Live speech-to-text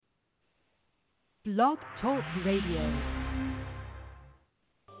Blog Talk Radio.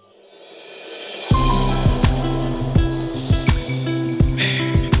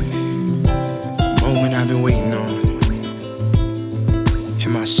 Moment I've been waiting on,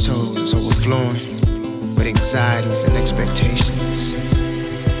 and my soul is overflowing with anxieties and expectations,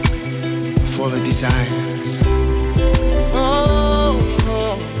 full of desire.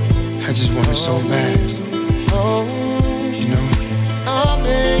 I just want it so bad, you know,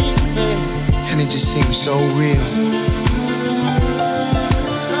 and it just seems so real.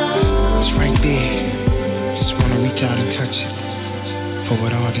 It's right there. Just want to reach out and touch it before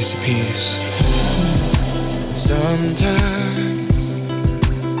it all disappears. Sometimes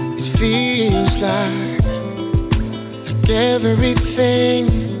it feels like everything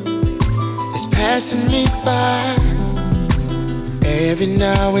is passing me by. Every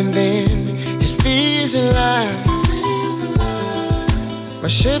now and then it feels alive. My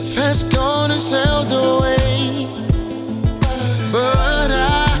ship has gone and sailed away, but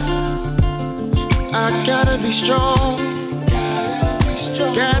I gotta be strong.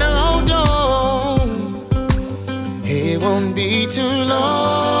 Gotta hold on. It won't be too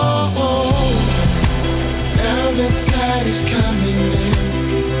long. Now the tide is coming in.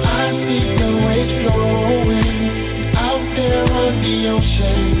 I see the waves flowing out there on the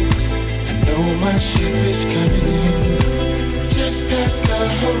ocean. I know my ship is coming in. Just past the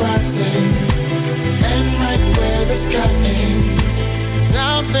horizon, and right where the sky ends.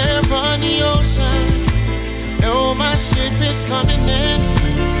 Out there on the ocean, know my ship is coming in.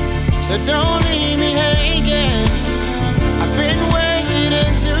 So don't leave me hanging. I've been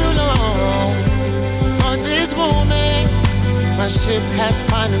waiting too long for this moment. My ship has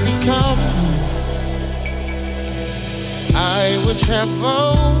finally come. I will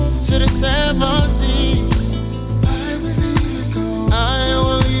travel to the seven seas. I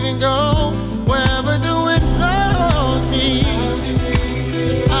will even go wherever the wind blows me.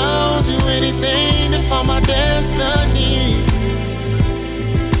 I'll do anything to find my destiny.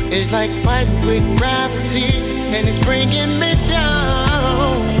 It's like fighting with gravity, and it's bringing me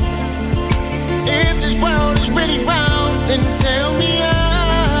down. If this world is really round, then tell me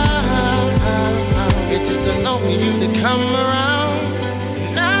how. It's just enough for you to come around.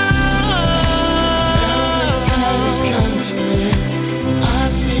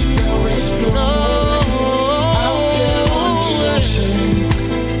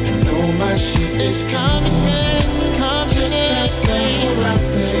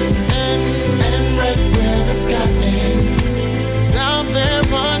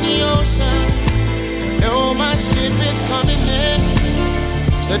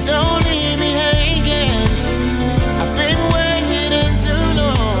 So don't leave me hanging. I've been waiting too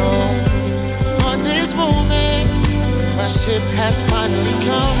long for this moment. My ship has finally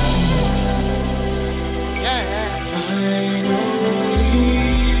come. Yeah.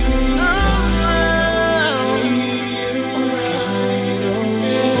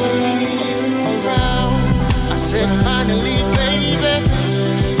 I said finally, baby.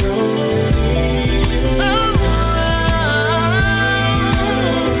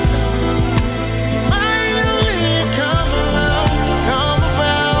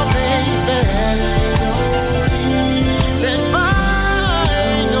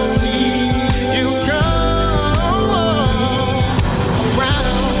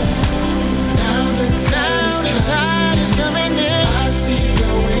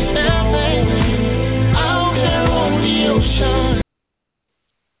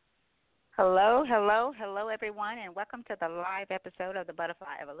 Hello, everyone, and welcome to the live episode of the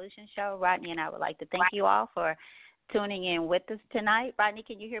Butterfly Evolution Show. Rodney and I would like to thank you all for tuning in with us tonight. Rodney,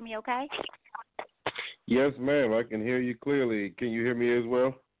 can you hear me okay? Yes, ma'am. I can hear you clearly. Can you hear me as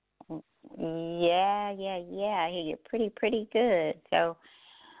well? Yeah. I hear you pretty good. So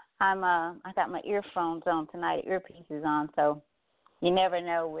I got my earphones on tonight, earpieces on, so you never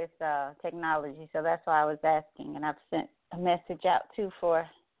know with technology. So that's why I was asking, and I've sent a message out, too, for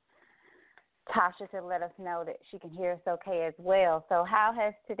Tasha to let us know that she can hear us okay as well. So how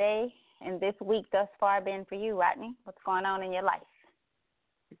has today and this week thus far been for you, Rodney? What's going on in your life?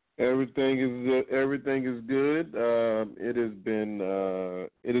 Everything is good. It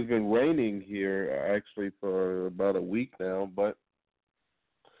has been raining here actually for about a week now, but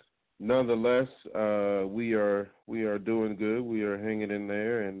nonetheless, we are doing good. We are hanging in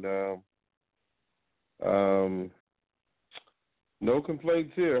there, and no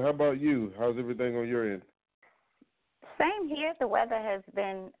complaints here. How about you? How's everything on your end? Same here. The weather has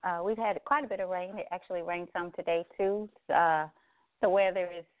been, we've had quite a bit of rain. It actually rained some today, too. The weather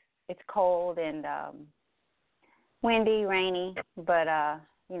is, it's cold and windy, rainy, but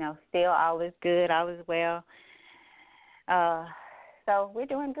still all is good, all is well. So we're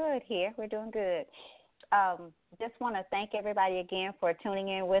doing good here. We're doing good. Just want to thank everybody again for tuning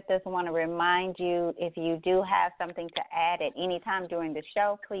in with us. I want to remind you, if you do have something to add at any time during the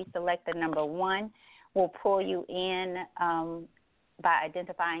show, please select the number 1. We'll pull you in by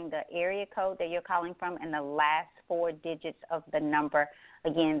identifying the area code that you're calling from and the last 4 digits of the number,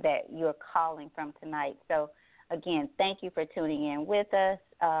 again, that you're calling from tonight. So, again, thank you for tuning in with us.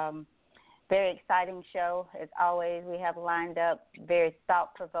 Very exciting show, as always. We have lined up very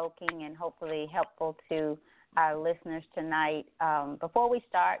thought-provoking and hopefully helpful to our listeners tonight. Before we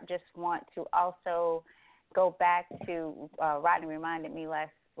start, just want to also go back to Rodney reminded me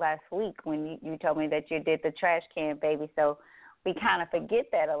last week when you told me that you did the trash can baby. So we kind of forget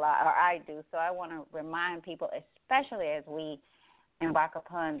that a lot, or I do. So I want to remind people, especially as we embark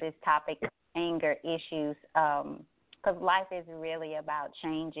upon this topic, anger issues, because life is really about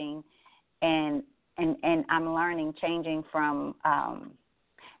changing. And I'm learning changing from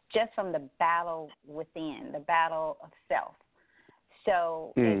just from the battle within, the battle of self.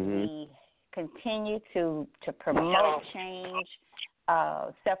 So as we continue to promote change,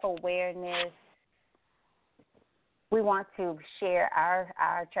 self-awareness, we want to share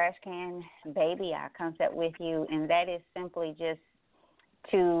our trash can baby, our concept with you, and that is simply just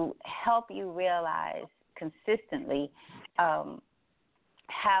to help you realize consistently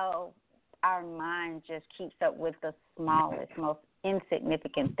how our mind just keeps up with the smallest, most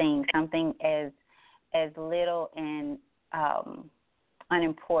insignificant things, something as little and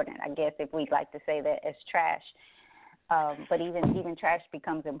unimportant, I guess, if we'd like to say that, as trash. But even trash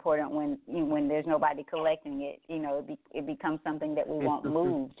becomes important when there's nobody collecting it. It becomes something that we want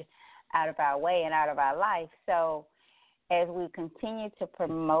moved out of our way and out of our life. So as we continue to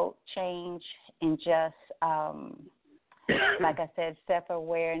promote change and just like I said,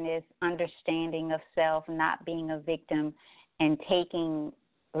 self-awareness, understanding of self, not being a victim, and taking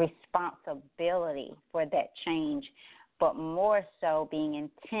responsibility for that change, but more so being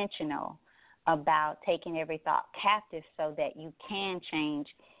intentional about taking every thought captive so that you can change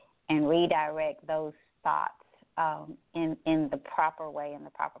and redirect those thoughts in the proper way, in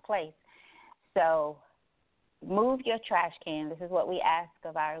the proper place. So move your trash can. This is what we ask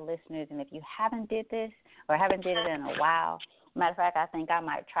of our listeners. And if you haven't did this or haven't did it in a while, matter of fact, I think I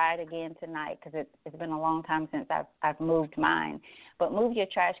might try it again tonight because it's been a long time since I've moved mine. But move your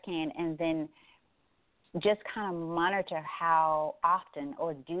trash can and then just kind of monitor how often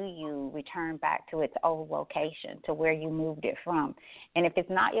or do you return back to its old location, to where you moved it from. And if it's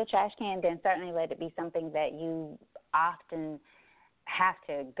not your trash can, then certainly let it be something that you often have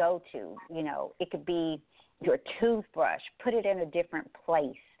to go to. It could be your toothbrush, put it in a different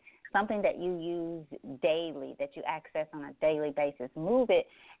place, something that you use daily, that you access on a daily basis. Move it,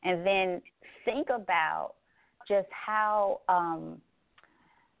 and then think about just how,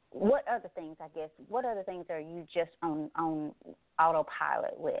 what other things are you just on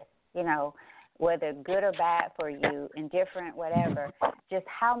autopilot with, whether good or bad for you, indifferent, whatever. Just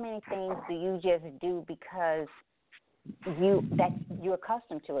how many things do you just do because you're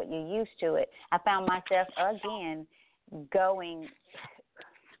accustomed to it, you're used to it. I found myself again going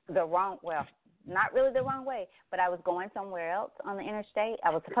not really the wrong way, but I was going somewhere else on the interstate. I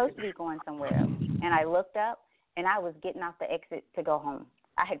was supposed to be going somewhere else, and I looked up, and I was getting off the exit to go home.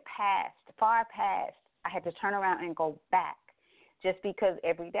 I had far past. I had to turn around and go back, just because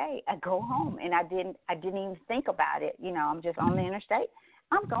every day I go home, and I didn't even think about it. I'm just on the interstate.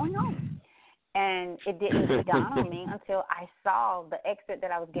 I'm going home. And it didn't dawn on me until I saw the exit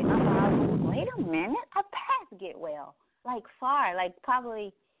that I was getting off, and I was like, wait a minute, I passed Getwell, far,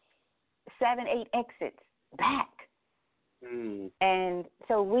 probably 7, 8 exits back. And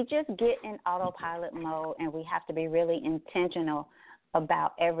so we just get in autopilot mode, and we have to be really intentional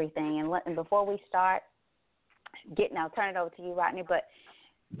about everything. And before we start, I'll turn it over to you, Rodney, but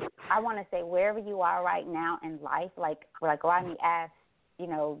I want to say wherever you are right now in life, like Rodney asked,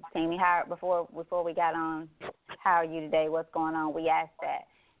 Tammy, before we got on, how are you today? What's going on? We asked that.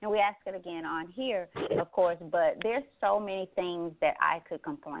 And we ask it again on here, of course, but there's so many things that I could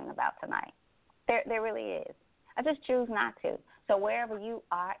complain about tonight. There really is. I just choose not to. So wherever you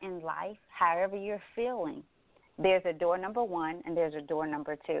are in life, however you're feeling, there's a door number 1 and there's a door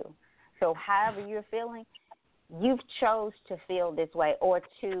number 2. So however you're feeling, you've chose to feel this way or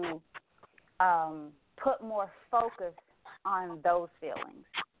to put more focus on those feelings,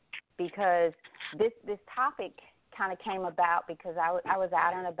 because this topic kind of came about because I was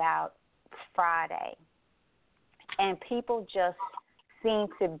out and about Friday, and people just seem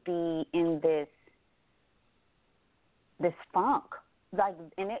to be in this funk, like,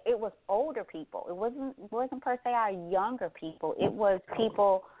 and it was older people. It wasn't per se our younger people. It was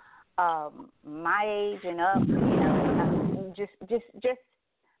people my age and up, just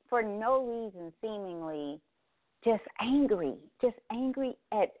for no reason, seemingly, just angry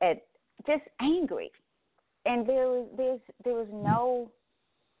at just angry, and there was no.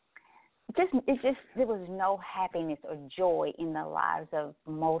 There was no happiness or joy in the lives of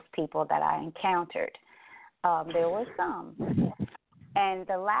most people that I encountered. There was some. And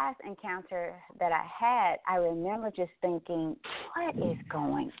the last encounter that I had, I remember just thinking, what is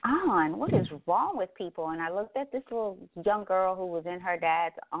going on? What is wrong with people? And I looked at this little young girl who was in her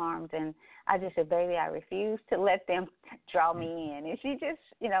dad's arms, and I just said, baby, I refuse to let them draw me in. And she just,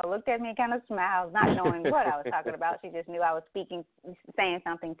 looked at me and kind of smiled, not knowing what I was talking about. She just knew I was saying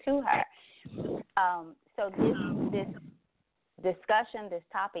something to her. So this discussion, this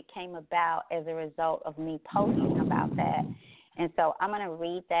topic came about as a result of me posting about that. And so I'm going to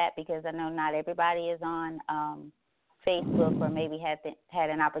read that because I know not everybody is on Facebook or maybe had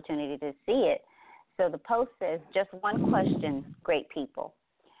an opportunity to see it. So the post says, just one question, great people.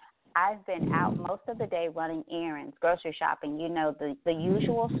 I've been out most of the day running errands, grocery shopping, the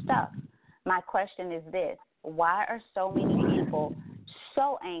usual stuff. My question is this: why are so many people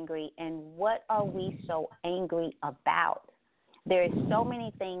so angry, and what are we so angry about? There is so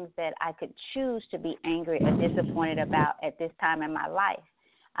many things that I could choose to be angry or disappointed about at this time in my life.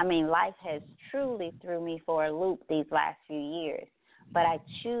 I mean, life has truly threw me for a loop these last few years, but I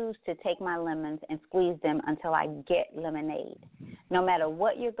choose to take my lemons and squeeze them until I get lemonade. No matter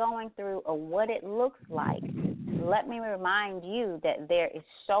what you're going through or what it looks like, let me remind you that there is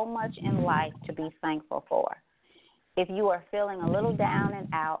so much in life to be thankful for. If you are feeling a little down and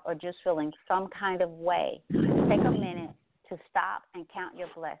out or just feeling some kind of way, take a minute to stop and count your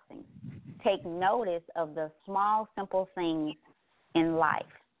blessings. Take notice of the small, simple things in life.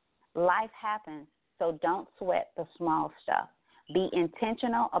 Life happens, so don't sweat the small stuff. Be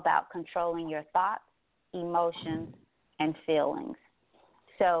intentional about controlling your thoughts, emotions, and feelings.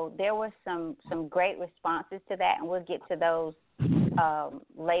 So there were some great responses to that, and we'll get to those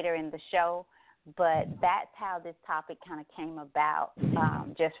later in the show. But that's how this topic kind of came about,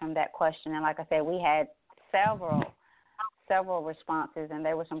 just from that question. And like I said, we had several responses, and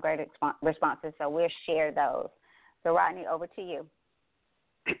there were some great responses, so we'll share those. So, Rodney, over to you.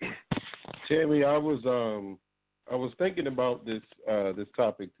 Tammy, I was thinking about this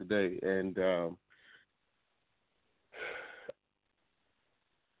topic today, and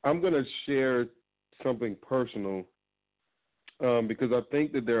I'm going to share something personal because I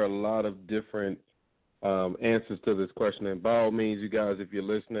think that there are a lot of different answers to this question. And by all means, you guys, if you're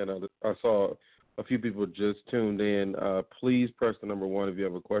listening, I saw a few people just tuned in. Please press the number 1 if you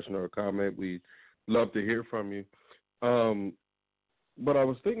have a question or a comment. We'd love to hear from you. But I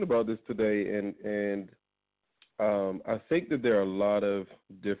was thinking about this today, and I think that there are a lot of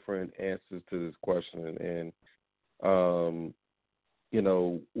different answers to this question. And,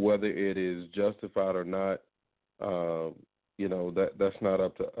 whether it is justified or not, that's not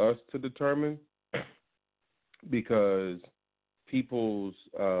up to us to determine because people's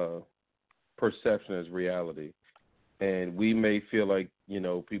perception is reality. And we may feel like,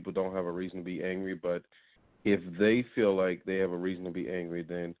 people don't have a reason to be angry, but if they feel like they have a reason to be angry,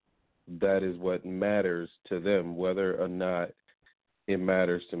 then that is what matters to them. Whether or not it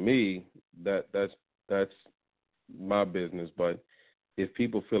matters to me, that's my business. But if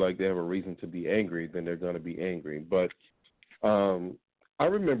people feel like they have a reason to be angry, then they're going to be angry. But I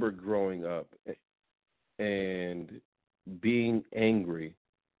remember growing up and being angry,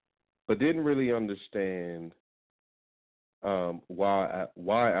 but didn't really understand why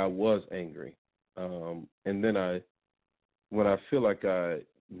I was angry. And then when I feel like I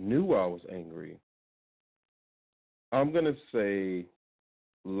knew I was angry, I'm going to say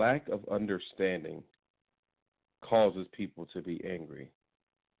lack of understanding causes people to be angry.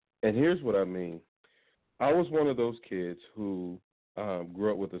 And here's what I mean. I was one of those kids who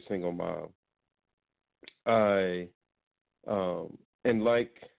grew up with a single mom. And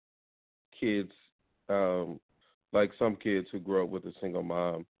like kids, like some kids who grow up with a single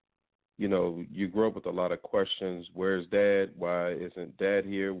mom, you grow up with a lot of questions. Where's Dad? Why isn't Dad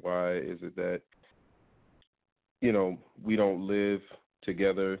here? Why is it that, we don't live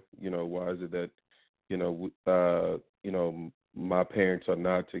together? Why is it that, my parents are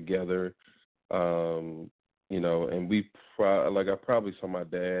not together? And I probably saw my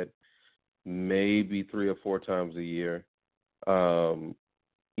dad maybe 3 or 4 times a year. So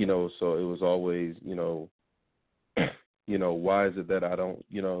it was always, why is it that I don't,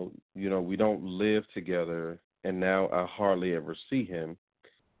 we don't live together? and now I hardly ever see him.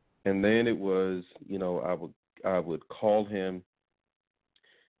 And then it was, I would call him,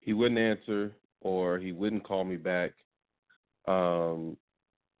 he wouldn't answer, or he wouldn't call me back. And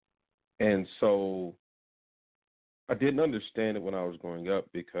so I didn't understand it when I was growing up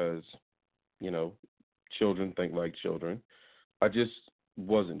because, children think like children. I just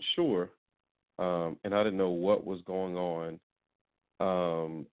wasn't sure, and I didn't know what was going on.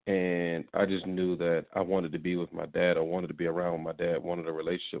 And I just knew that I wanted to be with my dad. I wanted to be around my dad, wanted a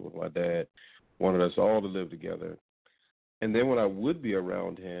relationship with my dad, wanted us all to live together. And then when I would be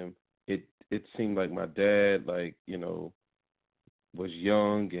around him, it seemed like my dad, was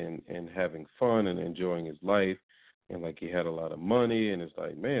young and having fun and enjoying his life, and like he had a lot of money, and it's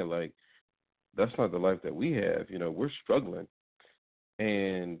like, man, like that's not the life that we have. We're struggling.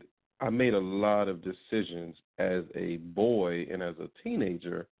 And I made a lot of decisions as a boy and as a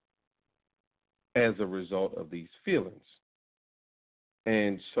teenager as a result of these feelings.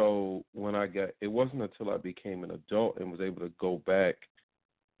 And so when it wasn't until I became an adult and was able to go back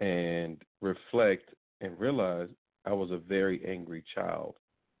and reflect and realize I was a very angry child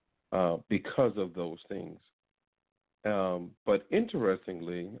because of those things. But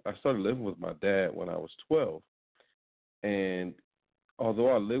interestingly, I started living with my dad when I was 12. And although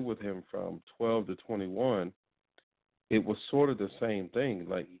I lived with him from 12 to 21, it was sort of the same thing.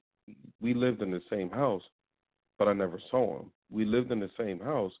 Like, we lived in the same house, but I never saw him. We lived in the same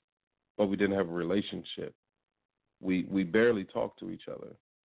house, but we didn't have a relationship. We barely talked to each other.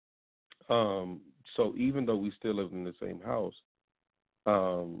 So even though we still lived in the same house,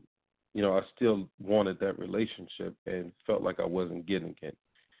 I still wanted that relationship and felt like I wasn't getting it.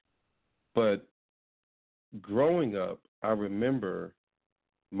 But growing up, I remember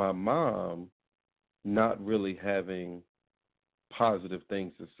my mom not really having positive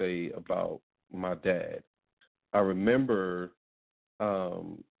things to say about my dad. I remember,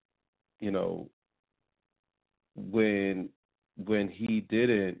 when he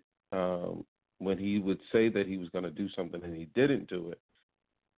didn't, when he would say that he was going to do something and he didn't do it,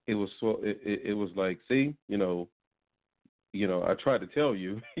 it was like, see, I tried to tell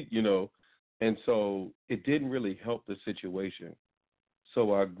you, and so it didn't really help the situation.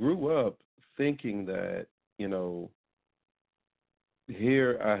 So I grew up thinking that,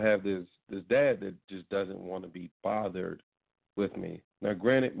 here I have this dad that just doesn't want to be bothered with me. Now,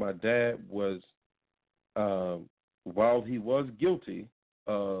 granted, my dad was, while he was guilty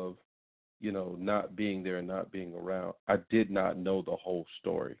of, not being there and not being around, I did not know the whole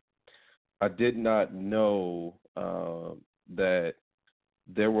story. I did not know that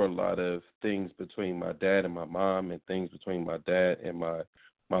there were a lot of things between my dad and my mom, and things between my dad and my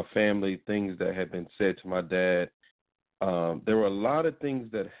family, things that had been said to my dad. There were a lot of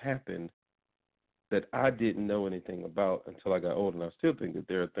things that happened that I didn't know anything about until I got older, and I still think that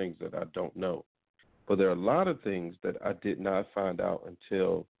there are things that I don't know. But there are a lot of things that I did not find out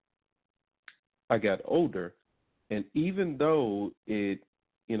until I got older. And even though it,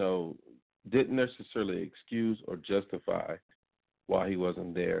 didn't necessarily excuse or justify why he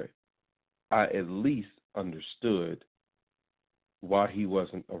wasn't there, I at least understood why he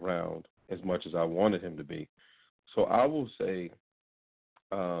wasn't around as much as I wanted him to be. So I will say,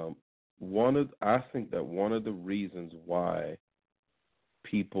 I think that one of the reasons why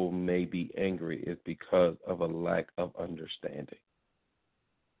people may be angry is because of a lack of understanding.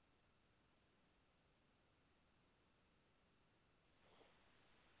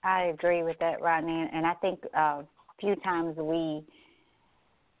 I agree with that, Rodney, and I think a few times we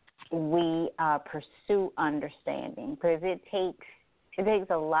pursue understanding because it takes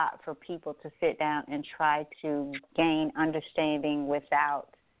a lot for people to sit down and try to gain understanding with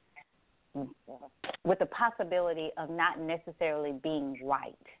the possibility of not necessarily being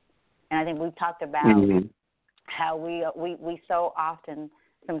right. And I think we've talked about how we so often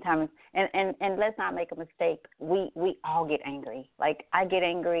sometimes, and let's not make a mistake, we all get angry. Like, I get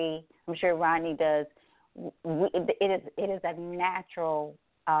angry, I'm sure Rodney does. It is a natural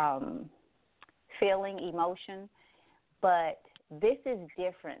feeling, emotion, but this is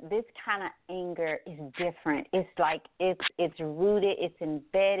different. This kind of anger is different. It's like it's rooted, it's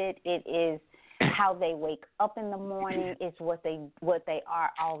embedded. It is how they wake up in the morning. It's what they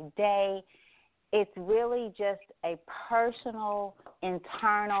are all day. It's really just a personal,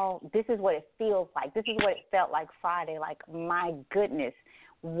 internal, this is what it feels like. This is what it felt like Friday. Like, my goodness,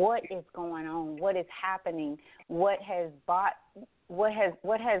 what is going on? What is happening? What has brought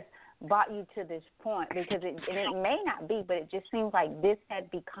you to this point? Because it may not be, but it just seems like this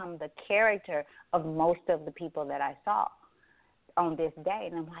had become the character of most of the people that I saw. on this day,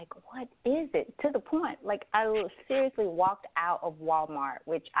 and I'm like, what is it? To the point, like I seriously walked out of Walmart,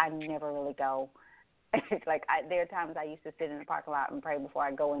 which I never really go. It's like there are times I used to sit in the parking lot and pray before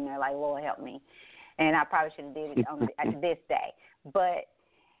I go in there, like, Lord help me, and I probably should have did it on this day, but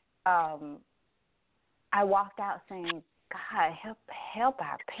I walked out saying, God, help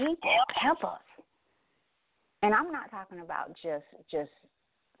our people, help us. And I'm not talking about just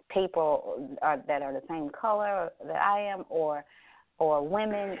people that are the same color that I am or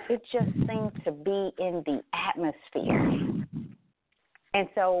women. It just seems to be in the atmosphere. And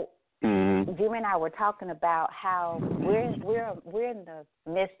so Jim and I were talking about how we're in the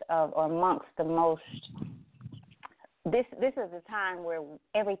midst of or amongst the most. This is a time where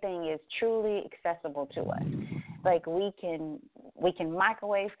everything is truly accessible to us. Like we can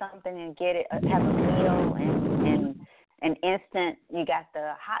microwave something and get it, have a meal and an instant. You got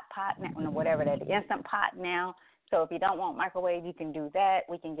the hot pot now, whatever that, the instant pot now. So if you don't want microwave, you can do that.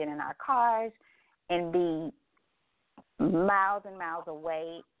 We can get in our cars and be miles and miles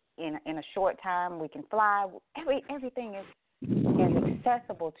away in a short time. We can fly. Everything is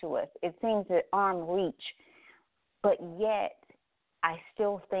accessible to us. It seems at arm's reach, but yet I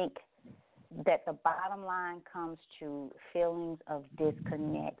still think that the bottom line comes to feelings of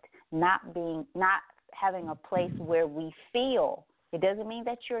disconnect, not having a place where we feel. It doesn't mean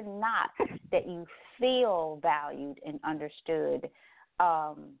that you're not, that you feel valued and understood.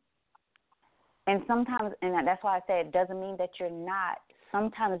 And sometimes, and that's why I say it doesn't mean that you're not.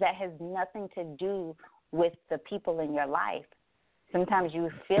 Sometimes that has nothing to do with the people in your life. Sometimes you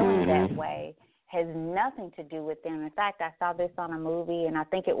feeling that way has nothing to do with them. In fact, I saw this on a movie, and I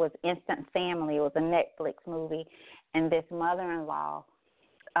think it was Instant Family. It was a Netflix movie, and this mother-in-law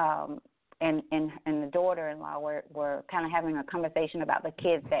and the daughter-in-law were kind of having a conversation about the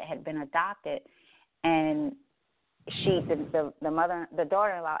kids that had been adopted, and the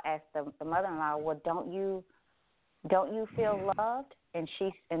daughter-in-law asked the mother-in-law, "Well, don't you feel loved?" And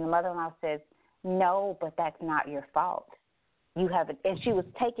the mother-in-law says, "No, but that's not your fault. You haven't." And she was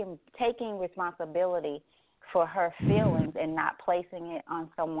taking responsibility for her feelings and not placing it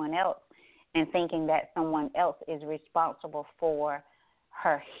on someone else and thinking that someone else is responsible for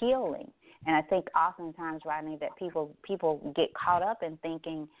her healing. And I think oftentimes, Rodney, that people get caught up in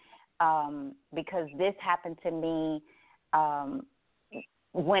thinking because this happened to me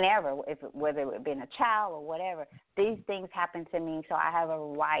whenever, whether it had been a child or whatever, these things happen to me, so I have a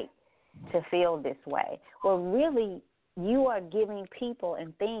right to feel this way. Well, really, you are giving people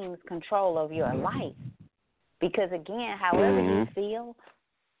and things control of your life. Because, again, however you feel,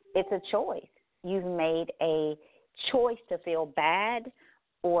 it's a choice. You've made a choice to feel bad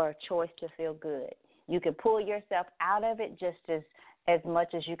or a choice to feel good. You can pull yourself out of it just as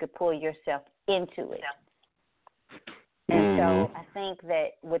much as you could pull yourself into it. And so I think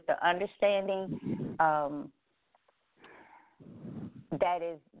that with the understanding, that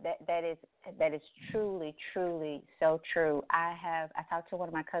is truly, truly so true. I talked to one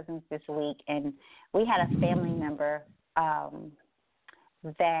of my cousins this week, and we had a family member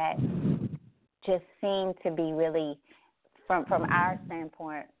that just seemed to be really, from our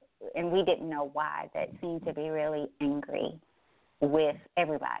standpoint, and we didn't know why, that seemed to be really angry with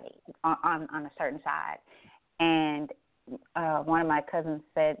everybody on a certain side. And one of my cousins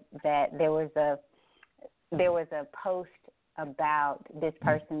said that there was a post about this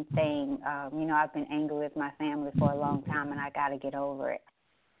person saying, I've been angry with my family for a long time and I got to get over it.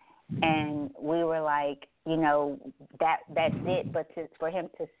 And we were like, that's it. But for him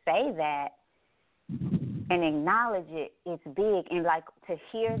to say that and acknowledge it, it's big. And like to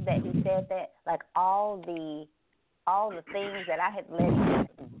hear that he said that, like all the things that I had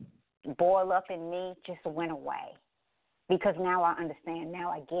let boil up in me just went away. Because now I understand, now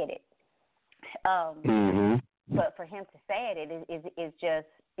I get it. But for him to say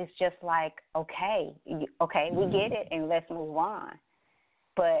it's just like, okay, we get it, and let's move on.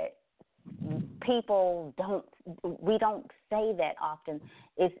 But we don't say that often.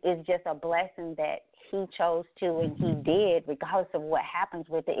 It's just a blessing that he chose to, and he did, regardless of what happens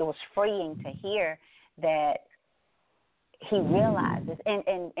with it. It was freeing to hear that he realizes, and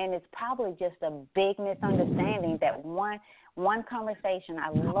it's probably just a big misunderstanding that one conversation, I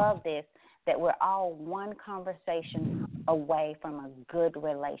love this, that we're all one conversation away from a good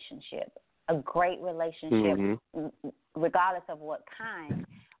relationship, a great relationship, regardless of what kind,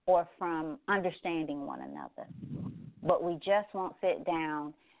 or from understanding one another. But we just won't sit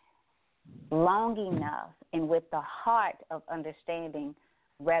down long enough and with the heart of understanding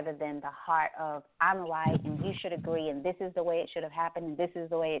rather than the heart of I'm right and you should agree and this is the way it should have happened and this is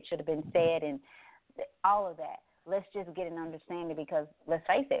the way it should have been said and all of that. let's just get an understanding, because let's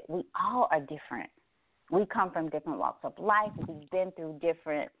face it, we all are different. We come from different walks of life. We've been through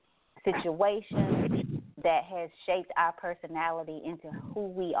different situations that has shaped our personality into who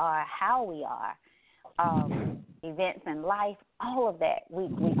we are, how we are, events in life, all of that. We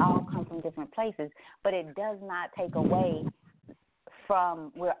all come from different places, but it does not take away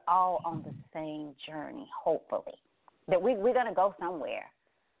from we're all on the same journey, hopefully. That we're going to go somewhere.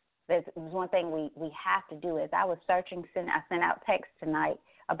 There's one thing we have to do. As I was searching, I sent out texts tonight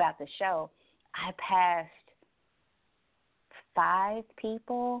about the show. I passed 5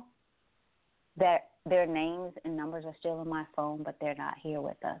 people that their names and numbers are still in my phone, but they're not here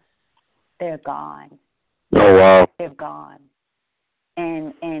with us. They're gone. Oh, wow. They're gone.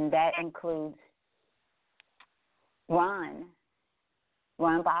 And that includes Ron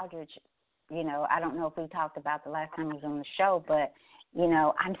Baldridge. You know, I don't know if we talked about the last time he was on the show, but, you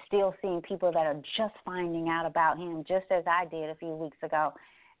know, I'm still seeing people that are just finding out about him, just as I did a few weeks ago.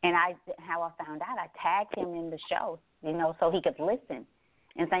 And how I found out, I tagged him in the show, you know, so he could listen.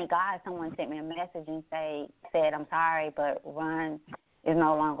 And thank God someone sent me a message and said, I'm sorry, but Ron is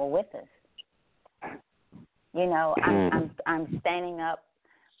no longer with us. You know, I'm standing up,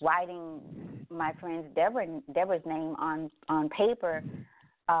 writing my friend Deborah's name on paper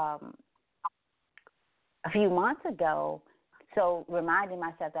a few months ago, so reminding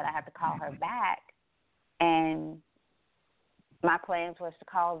myself that I have to call her back. And my plans was to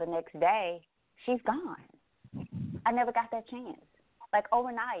call the next day. She's gone. I never got that chance. Like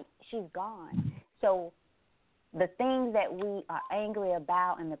overnight, she's gone. So the things that we are angry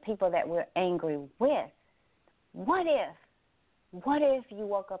about and the people that we're angry with, what if you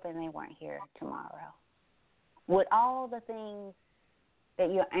woke up and they weren't here tomorrow? Would all the things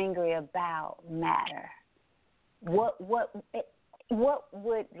that you're angry about matter? What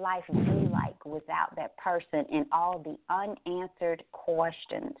would life be like without that person and all the unanswered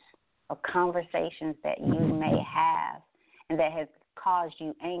questions or conversations that you may have and that has caused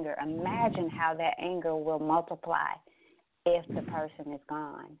you anger? Imagine how that anger will multiply if the person is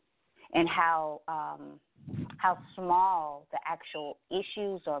gone, and how small the actual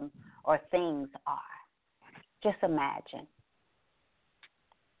issues or things are. Just imagine.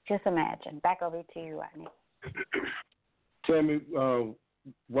 Just imagine. Back over to you, Rodney. Tammy,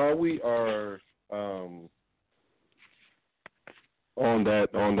 while we are on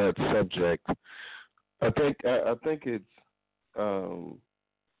that subject, I think it's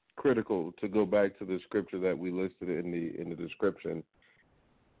critical to go back to the scripture that we listed in the description,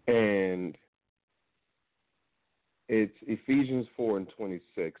 and it's Ephesians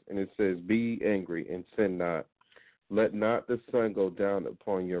 4:26, and it says, "Be angry and sin not. Let not the sun go down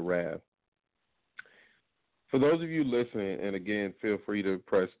upon your wrath." For those of you listening, and again, feel free to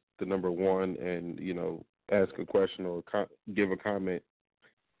press the number 1 and, you know, ask a question or give a comment.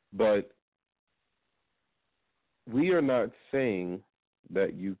 But we are not saying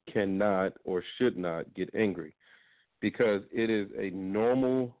that you cannot or should not get angry, because it is a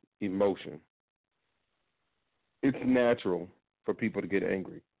normal emotion. It's natural for people to get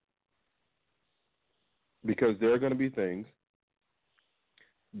angry, because there are going to be things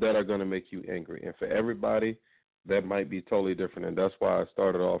that are going to make you angry. And for everybody, that might be totally different. And that's why I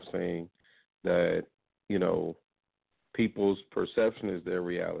started off saying that, you know, people's perception is their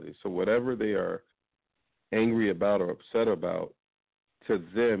reality. So whatever they are angry about or upset about, to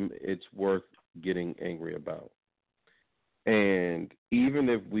them, it's worth getting angry about. And even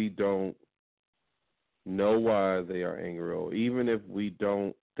if we don't know why they are angry, or even if we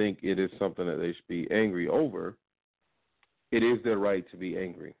don't think it is something that they should be angry over, it is their right to be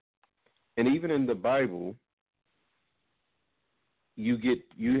angry. And even in the Bible,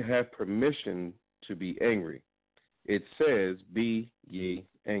 you have permission to be angry. It says, "Be ye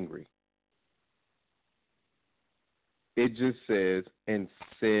angry." It just says, "And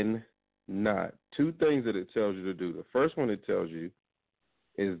sin not." 2 things that it tells you to do. The first one it tells you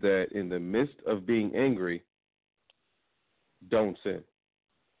is that in the midst of being angry, don't sin.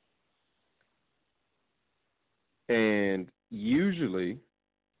 And usually,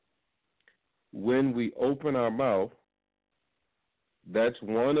 when we open our mouth, that's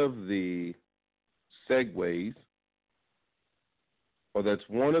one of the segues, or that's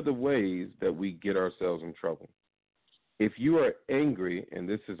one of the ways that we get ourselves in trouble. If you are angry, and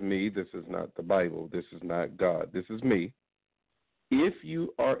this is me, this is not the Bible, this is not God, this is me. If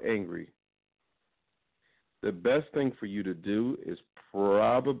you are angry, the best thing for you to do is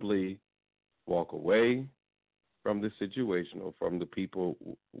probably walk away from the situation or from the people,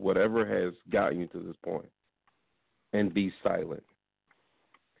 whatever has gotten you to this point, and be silent.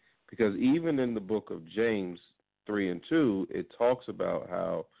 Because even in the book of James, 3 and 2, it talks about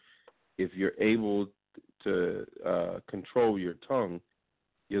how if you're able to control your tongue,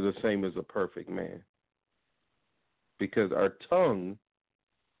 you're the same as a perfect man. Because our tongue,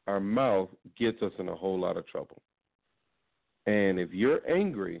 our mouth, gets us in a whole lot of trouble. And if you're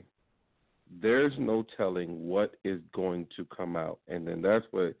angry, there's no telling what is going to come out. And then that's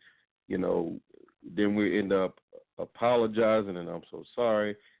what, then we end up apologizing, and I'm so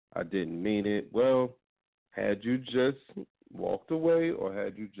sorry, I didn't mean it. Well, had you just walked away, or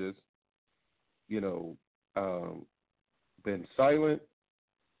had you just, been silent,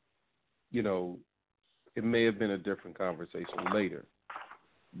 it may have been a different conversation later.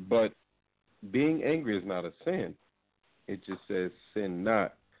 But being angry is not a sin. It just says sin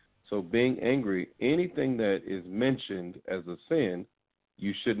not. So being angry, anything that is mentioned as a sin,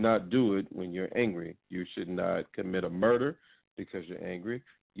 you should not do it when you're angry. You should not commit a murder because you're angry.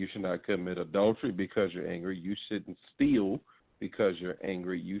 You should not commit adultery because you're angry. You shouldn't steal because you're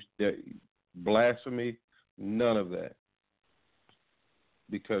angry. Blasphemy, none of that,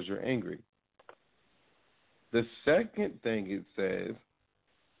 because you're angry. The second thing it says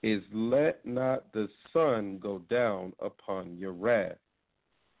is, let not the sun go down upon your wrath.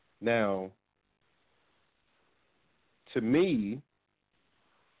 Now, to me,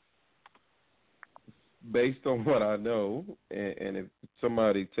 based on what I know, and if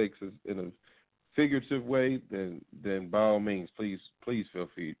somebody takes it in a figurative way, then by all means, please feel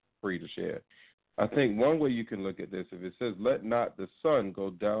free to share. I think one way you can look at this, if it says, let not the sun go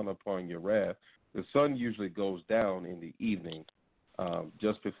down upon your wrath, the sun usually goes down in the evening,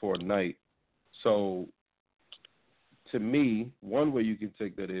 just before night. So, to me, one way you can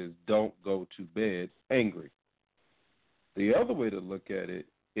take that is, don't go to bed angry. The other way to look at it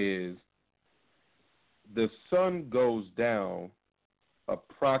is, the sun goes down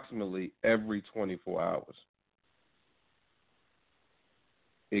approximately every 24 hours.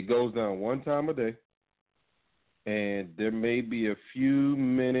 It goes down one time a day, and there may be a few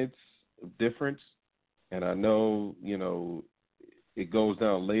minutes of difference. And I know, it goes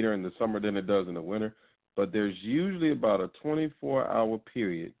down later in the summer than it does in the winter, but there's usually about a 24-hour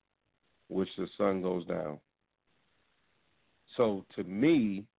period which the sun goes down. So to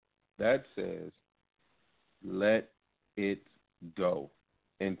me, that says, let it go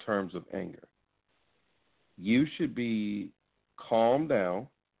in terms of anger. You should be calmed down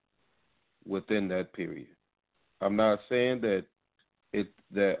within that period. I'm not saying that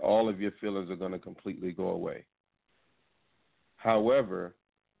all of your feelings are going to completely go away. However,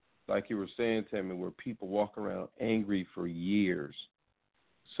 like you were saying, Tammy, where people walk around angry for years,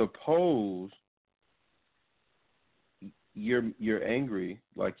 suppose you're angry,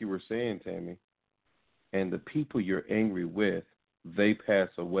 like you were saying, Tammy, and the people you're angry with, they pass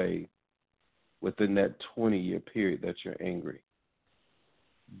away within that 20-year period that you're angry.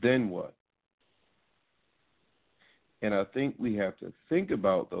 Then what? And I think we have to think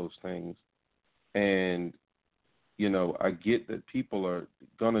about those things. And, I get that people are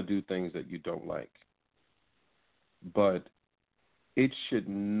going to do things that you don't like. But it should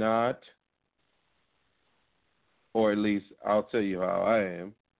not, or at least I'll tell you how I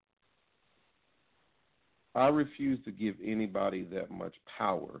am, I refuse to give anybody that much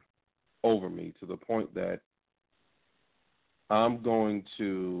power over me to the point that I'm going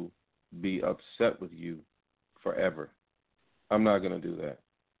to be upset with you forever. I'm not going to do that.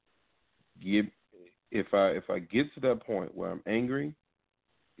 If I get to that point where I'm angry,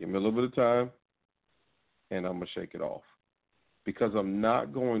 give me a little bit of time, and I'm going to shake it off. Because I'm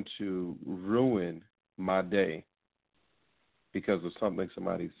not going to ruin my day because of something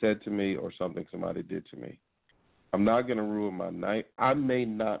somebody said to me or something somebody did to me. I'm not going to ruin my night. I may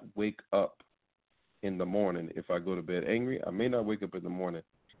not wake up in the morning if I go to bed angry. I may not wake up in the morning,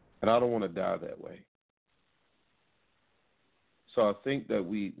 and I don't want to die that way. So I think that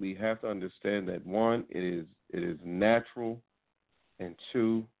we have to understand that, one, it is natural, and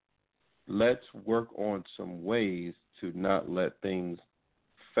two, let's work on some ways to not let things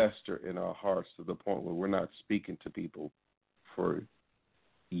fester in our hearts to the point where we're not speaking to people for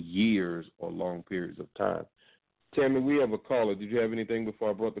years or long periods of time. Tammy, we have a caller. Did you have anything before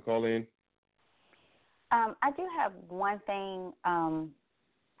I brought the call in? I do have one thing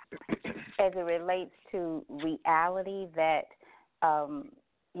as it relates to reality that,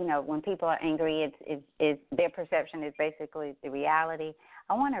 when people are angry, it's their perception is basically the reality.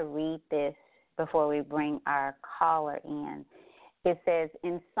 I want to read this before we bring our caller in. It says,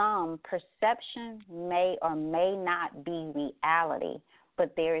 in some, perception may or may not be reality,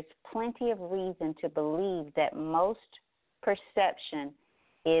 but there is plenty of reason to believe that most perception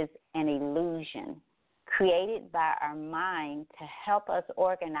is an illusion created by our mind to help us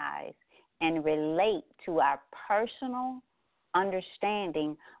organize and relate to our personal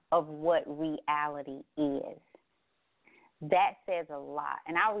understanding of what reality is. That says a lot.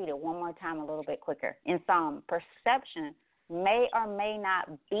 And I'll read it one more time a little bit quicker. In Psalm, perception may or may not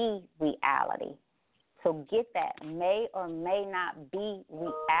be reality. So get that, may or may not be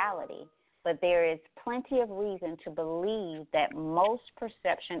reality. But there is plenty of reason to believe that most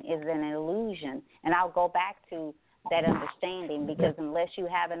perception is an illusion. And I'll go back to that understanding, because unless you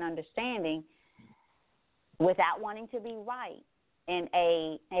have an understanding without wanting to be right and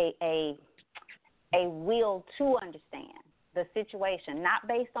a will to understand the situation, not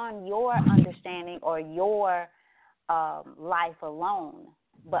based on your understanding or your life alone,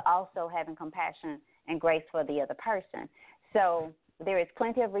 but also having compassion and grace for the other person. So there is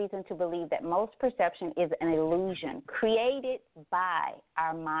plenty of reason to believe that most perception is an illusion created by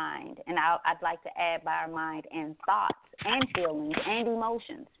our mind. And I'd like to add by our mind and thoughts and feelings and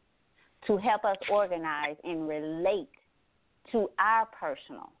emotions to help us organize and relate to our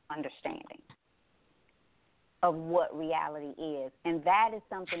personal understanding of what reality is. And that is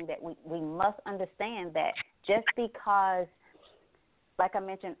something that we must understand, that just because, like I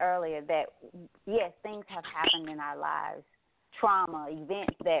mentioned earlier, that, yes, things have happened in our lives, trauma,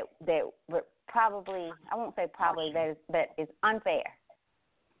 events that were probably, I won't say probably, that is unfair,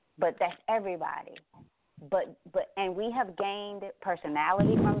 but that's everybody. But and we have gained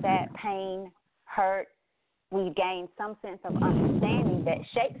personality from that, pain, hurt. We've gained some sense of understanding that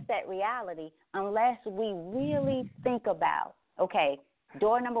shapes that reality unless we really think about, okay,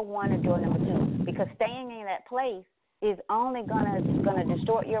 door number one or door number two, because staying in that place is only gonna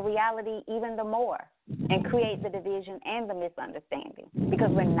distort your reality even the more and create the division and the misunderstanding,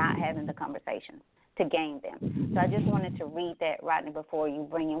 because we're not having the conversations to gain them. So I just wanted to read that, Rodney, before you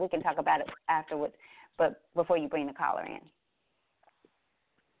bring in. We can talk about it afterwards, but before you bring the caller in.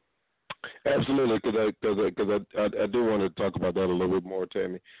 Absolutely, because I do want to talk about that a little bit more,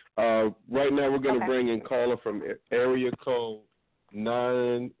 Tammy. Right now we're going to bring in caller from area code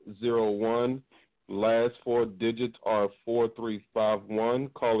 901. Last four digits are 4351.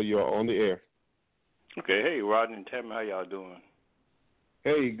 Caller, you're on the air. Okay, hey, Rodney and Tammy, how y'all doing?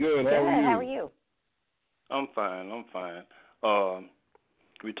 Hey, good. How are you? How are you? I'm fine.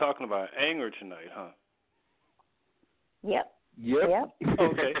 We're talking about anger tonight, huh? Yep.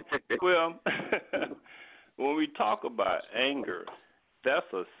 Okay. Well, when we talk about anger,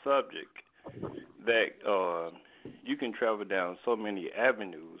 that's a subject that you can travel down so many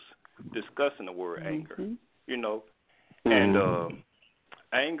avenues discussing the word anger, you know. And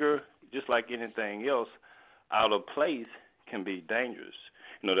anger, just like anything else, out of place can be dangerous.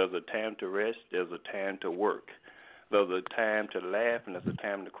 You know, there's a time to rest, there's a time to work. There's a time to laugh, and there's a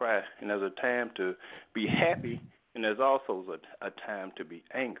time to cry. And there's a time to be happy, and there's also a time to be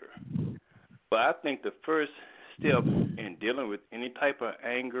angry. But I think the first step in dealing with any type of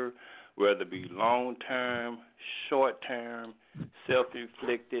anger, whether it be long-term, short-term,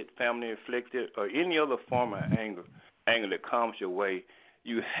 self-inflicted, family-inflicted, or any other form of anger that comes your way,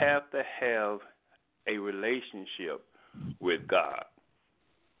 you have to have a relationship with God.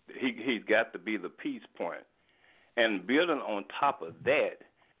 He's got to be the peace point. And building on top of that,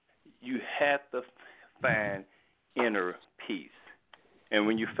 you have to find inner peace. And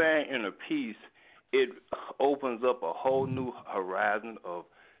when you find inner peace, it opens up a whole new horizon of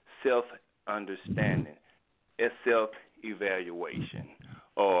self-understanding, self-evaluation,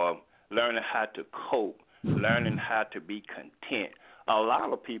 or learning how to cope, learning how to be content. A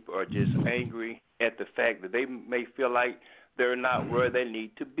lot of people are just angry at the fact that they may feel like they're not where they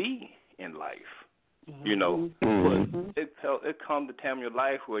need to be in life. You know, but it comes to a time in your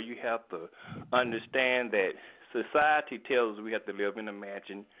life where you have to understand that society tells us we have to live in a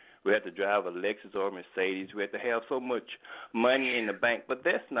mansion, we have to drive a Lexus or a Mercedes, we have to have so much money in the bank, but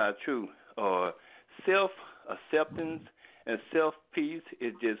that's not true. Self-acceptance and self-peace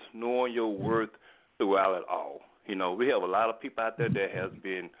is just knowing your worth throughout it all. You know, we have a lot of people out there that has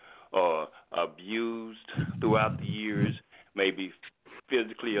been abused throughout the years, maybe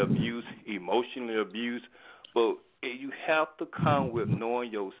physically abused, emotionally abused, but you have to come with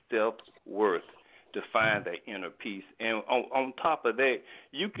knowing your self-worth to find that inner peace. And on top of that,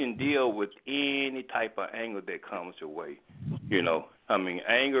 you can deal with any type of anger that comes your way. You know, I mean,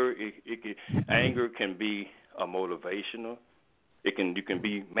 anger can be a motivational. You can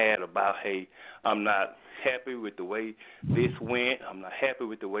be mad about, hey, I'm not happy with the way this went. I'm not happy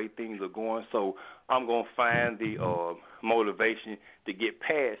with the way things are going. So I'm gonna find the motivation to get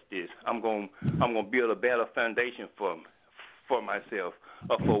past this. I'm gonna build a better foundation for for myself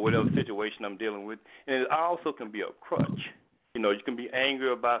or for whatever situation I'm dealing with. And it also can be a crutch. You know, you can be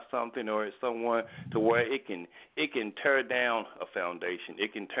angry about something or at someone to where it can tear down a foundation.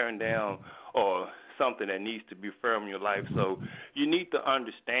 It can turn down or something that needs to be firm in your life. So you need to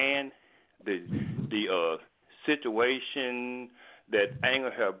understand the situation that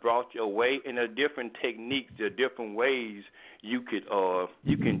anger has brought your way, and there are different techniques, there are different ways you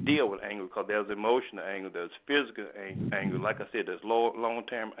can deal with anger, because there's emotional anger, there's physical anger. Like I said, there's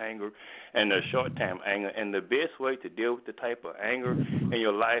long-term anger and there's short-term anger. And the best way to deal with the type of anger in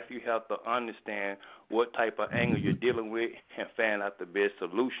your life, you have to understand what type of anger you're dealing with and find out the best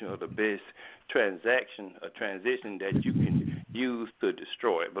solution or the best transition that you can use to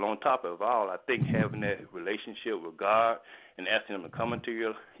destroy it. But on top of all, I think having that relationship with God and asking Him to come into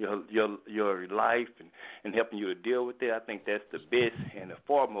your life and helping you to deal with it, I think that's the best and the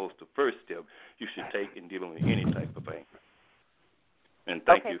foremost, the first step you should take in dealing with any type of anger. And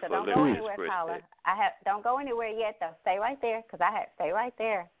thank you for letting me express that. Don't go anywhere yet, though. Stay right there, because stay right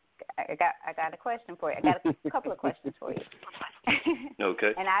there. I got a question for you. I got a couple of questions for you.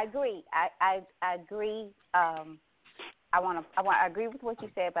 Okay. And I agree. I agree. I agree with what you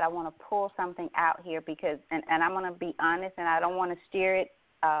said, but I want to pull something out here because, and I'm going to be honest, and I don't want to steer it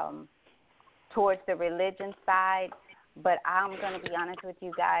towards the religion side, but I'm going to be honest with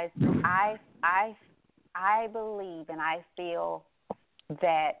you guys. I believe and I feel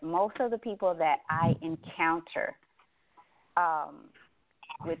that most of the people that I encounter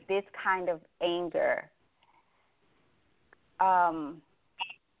with this kind of anger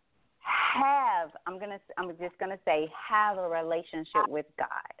have a relationship with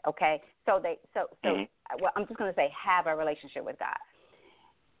God. Okay, well, I'm just going to say have a relationship with God.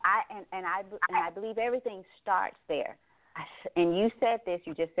 I believe everything starts there. And you said this.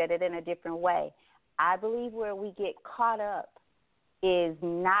 You just said it in a different way. I believe where we get caught up is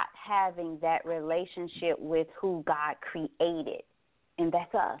not having that relationship with who God created, and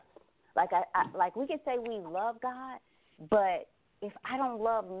that's us. Like we could say we love God, but if I don't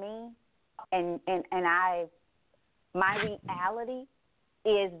love me, and my reality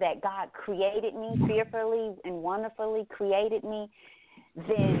is that God created me fearfully and wonderfully created me,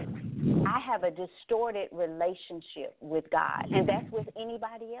 then I have a distorted relationship with God, and that's with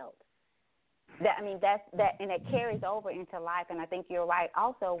anybody else. And it carries over into life. And I think you're right.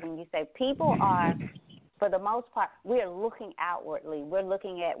 Also, when you say people are, for the most part, we are looking outwardly. We're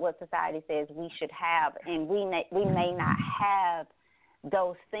looking at what society says we should have, and we may not have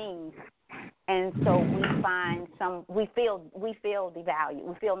those things, and so we feel devalued.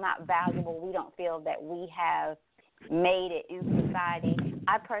 We feel not valuable. We don't feel that we have made it in society.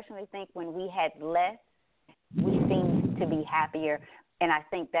 I personally think when we had less, we seemed to be happier, and I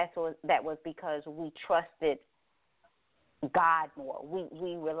think that was because we trusted God more.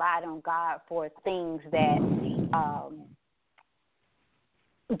 We relied on God for things that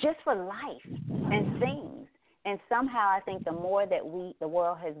just for life and things. And somehow I think the more that the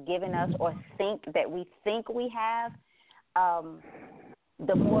world has given us or think we have,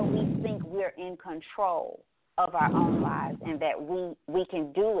 the more we think we're in control of our own lives and that we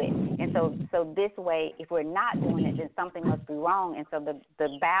can do it. And so this way, if we're not doing it, then something must be wrong. And so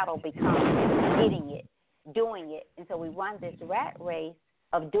the battle becomes getting it, doing it. And so we run this rat race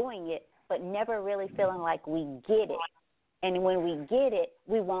of doing it, but never really feeling like we get it. And when we get it,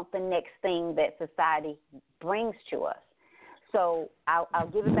 we want the next thing that society brings to us. So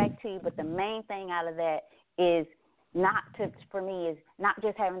I'll give it back to you, but the main thing out of that is not just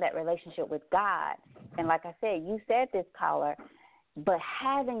having that relationship with God. And like I said, you said this, caller, but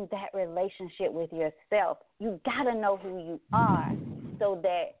having that relationship with yourself. You got to know who you are so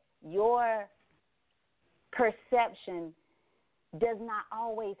that your perception does not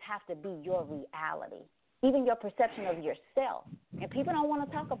always have to be your reality. Even your perception of yourself. And people don't want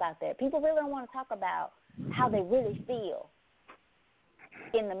to talk about that. People really don't want to talk about how they really feel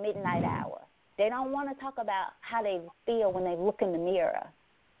in the midnight hour. They don't want to talk about how they feel when they look in the mirror.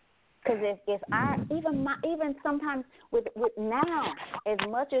 Because even sometimes with now, as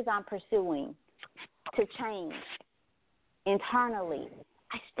much as I'm pursuing to change internally,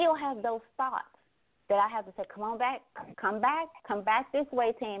 I still have those thoughts that I have to say, come back this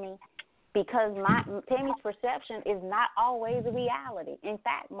way, Tammy. Because Tammy's perception is not always a reality. In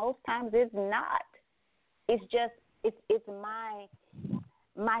fact, most times it's not. It's just it's my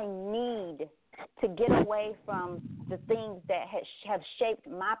need to get away from the things that have shaped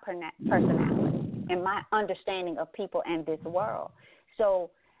my personality and my understanding of people and this world.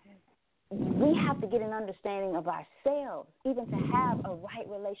 So we have to get an understanding of ourselves, even to have a right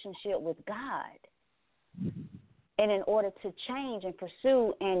relationship with God. And in order to change and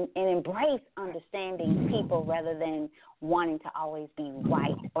pursue and embrace understanding people rather than wanting to always be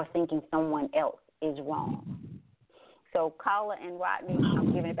right or thinking someone else is wrong. So, Carla and Rodney,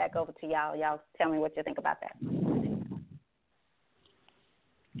 I'm giving it back over to y'all. Y'all tell me what you think about that.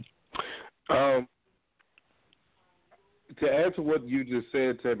 To add to what you just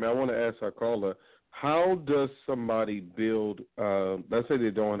said, Tammy, I want to ask our caller, how does somebody build, let's say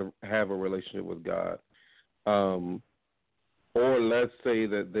they don't have a relationship with God, or let's say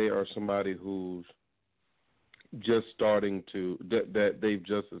that they are somebody who's just starting to, that they've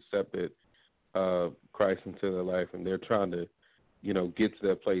just accepted Christ into their life and they're trying to, get to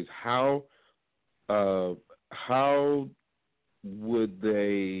that place. How would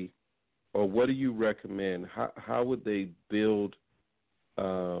they, or what do you recommend? How would they build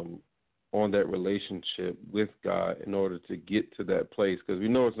on that relationship with God in order to get to that place? Because we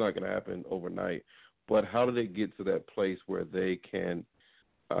know it's not going to happen overnight. But how do they get to that place where they can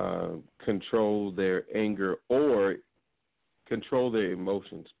control their anger or control their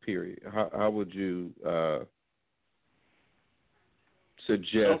emotions, period? How would you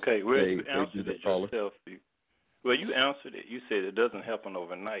suggest they do that, caller? Well, you answered it. You said it doesn't happen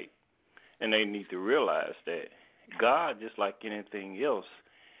overnight. And they need to realize that God, just like anything else,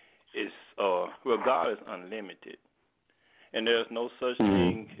 is God is unlimited. And there's no such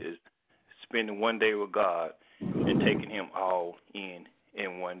thing as spending one day with God and taking him all in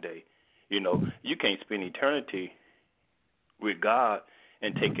one day. You can't spend eternity with God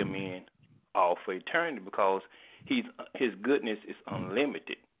and take him in all for eternity because his goodness is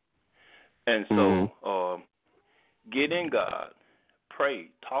unlimited. And so get in God, pray,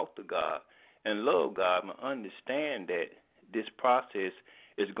 talk to God, and love God, and understand that this process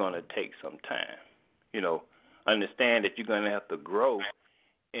is going to take some time. Understand that you're going to have to grow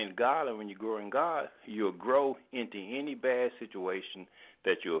in God, and when you grow in God, you'll grow into any bad situation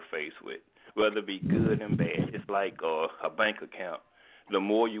that you're faced with, whether it be good and bad. It's like a bank account. The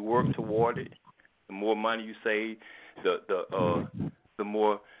more you work toward it, the more money you save, the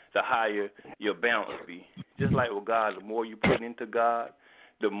higher your balance be. Just like with God, the more you put into God,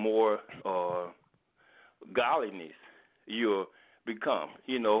 the more godliness you'll become.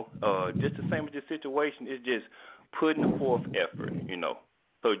 Just the same with your situation. It's just putting forth effort.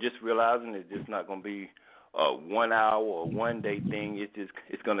 So just realizing it's just not going to be a 1 hour or 1 day thing.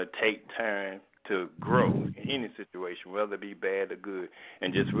 It's going to take time to grow in any situation, whether it be bad or good,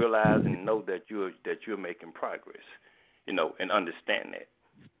 and just realize and know that you're making progress. And understand that.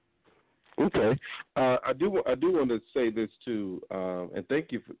 Okay, I do want to say this too, and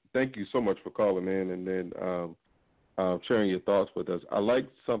thank you so much for calling in and then sharing your thoughts with us. I like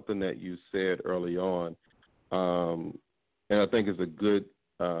something that you said early on, and I think it's a good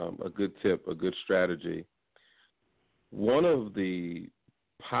tip, a good strategy. One of the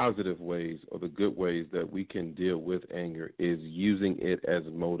positive ways or the good ways that we can deal with anger is using it as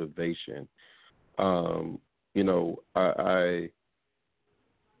motivation.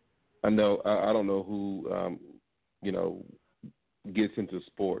 I know I don't know who gets into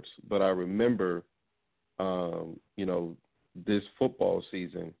sports, but I remember this football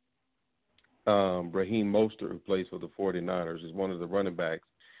season, Raheem Mostert, who plays for the 49ers, is one of the running backs.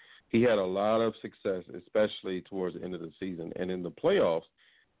 He had a lot of success, especially towards the end of the season. And in the playoffs,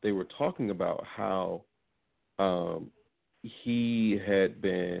 they were talking about how he had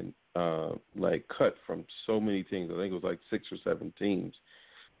been cut from so many teams. I think it was like 6 or 7 teams.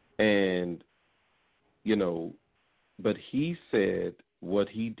 And, but he said what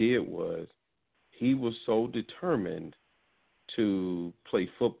he did was he was so determined to play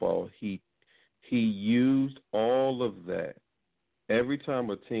football, he used all of that. Every time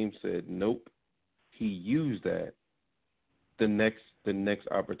a team said nope, he used that the next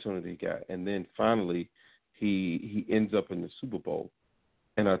opportunity he got. And then finally he ends up in the Super Bowl.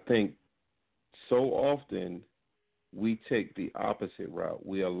 And I think so often we take the opposite route.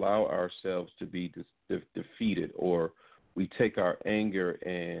 We allow ourselves to be defeated, or we take our anger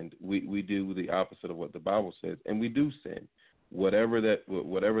and we do the opposite of what the Bible says, and we do sin, whatever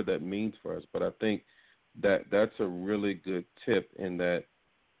that means for us. But I think that's a really good tip in that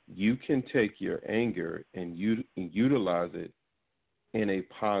you can take your anger and utilize it in a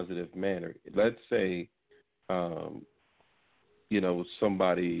positive manner. Let's say,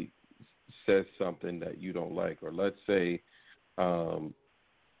 somebody says something that you don't like, or let's say,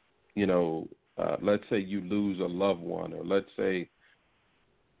 let's say you lose a loved one, or let's say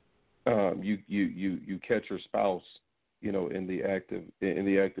you catch your spouse, in the act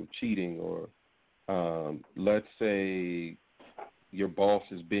of cheating, or let's say your boss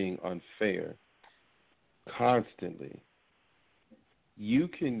is being unfair. constantly, you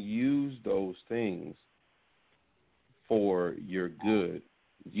can use those things for your good.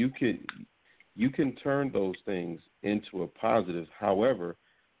 You can turn those things into a positive. However,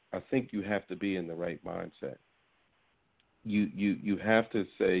 I think you have to be in the right mindset. You have to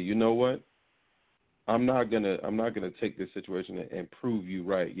say, you know what? I'm not gonna take this situation and prove you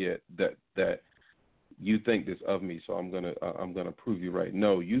right yet that you think this of me, so I'm gonna prove you right.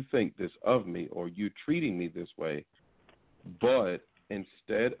 No, you think this of me, or you treating me this way, but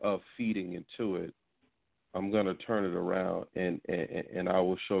instead of feeding into it, I'm gonna turn it around and I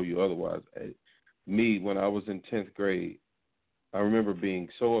will show you otherwise. Me, when I was in 10th grade, I remember being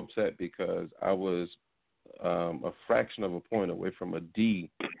so upset because I was a fraction of a point away from a D,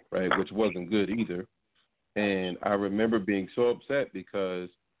 right, which wasn't good either. And I remember being so upset because,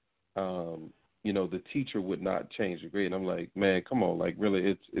 the teacher would not change the grade. And I'm like, man, come on, like really,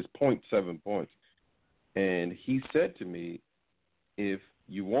 it's 0.7 points. And he said to me, if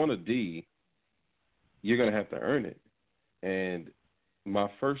you want a D, you're gonna have to earn it. And my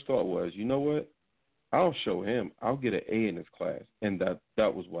first thought was, you know what? I'll show him. I'll get an A in his class. And that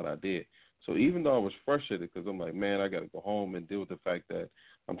was what I did. So even though I was frustrated because I'm like, man, I got to go home and deal with the fact that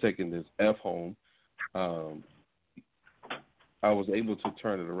I'm taking this F home, I was able to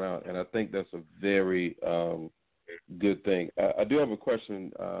turn it around. And I think that's a very good thing. I do have a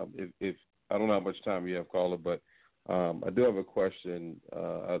question. If I don't know how much time you have, caller, but I do have a question.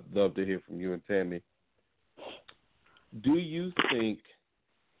 I'd love to hear from you and Tammy. Do you think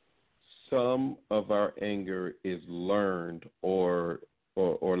some of our anger is learned, or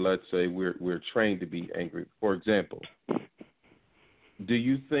let's say we're trained to be angry? For example, do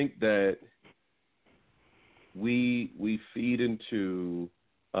you think that we feed into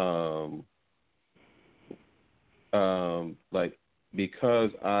like,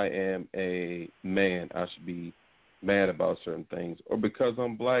 because I am a man, I should be mad about certain things, or because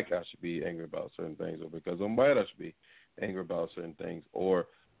I'm black, I should be angry about certain things, or because I'm white, I should be angry about certain things, or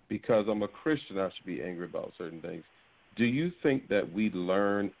because I'm a Christian, I should be angry about certain things? Do you think that we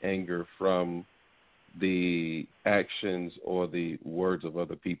learn anger from the actions or the words of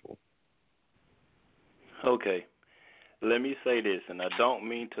other people? Okay. Let me say this, and I don't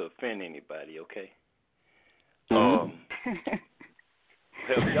mean to offend anybody, okay?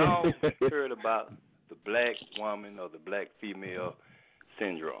 Have y'all heard about the black woman or the black female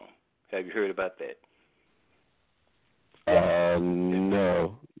syndrome? Have you heard about that?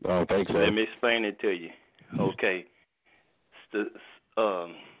 No, I don't think so. Let me explain it to you. Okay.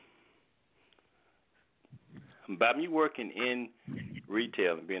 By me working in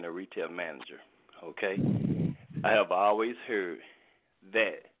retail and being a retail manager, okay, I have always heard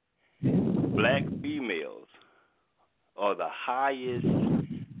that black females are the highest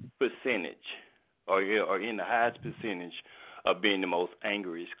percentage, or in the highest percentage of being the most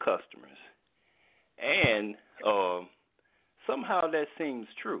angriest customers. And somehow that seems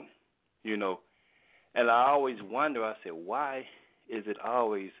true, And I always wonder, I said, why is it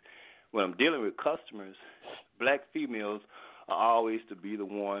always, when I'm dealing with customers, black females are always to be the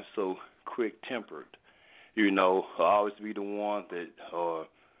ones so quick-tempered, always be the ones that,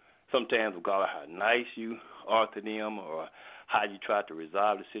 sometimes regardless of how nice you are to them or how you try to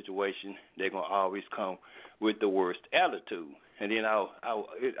resolve the situation, they're going to always come with the worst attitude. And then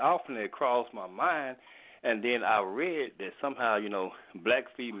it often crossed my mind, and then I read that somehow, black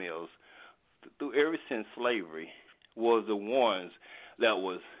females, ever since slavery, was the ones that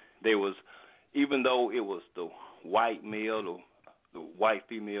was even though it was the white male, the white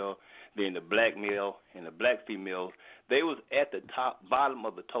female, then the black male and the black female, they was at the bottom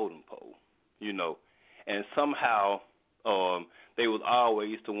of the totem pole, and somehow they was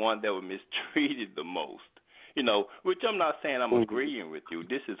always the one that was mistreated the most. Which I'm not saying I'm agreeing with you.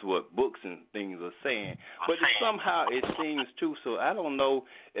 This is what books and things are saying. But somehow it seems true. So I don't know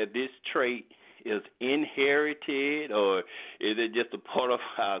if this trait is inherited or is it just a part of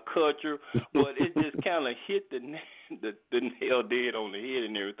our culture. But it just kind of hit the nail dead on the head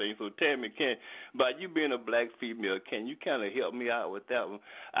and everything. So Tammy, by you being a black female, can you kind of help me out with that one?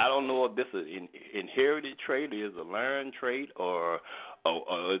 I don't know if this is an inherited trait, or is a learned trait, or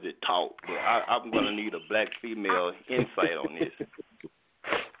is it taught? But I'm going to need a black female insight on this.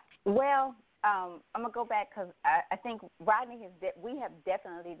 Well, I'm going to go back because I think Rodney we have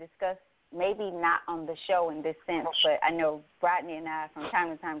definitely discussed, maybe not on the show in this sense, but I know Rodney and I from time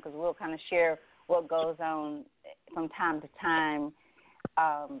to time, because we'll kind of share what goes on from time to time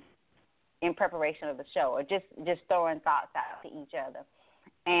in preparation of the show, or just throwing thoughts out to each other.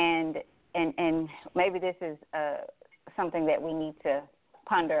 And maybe this is something that we need to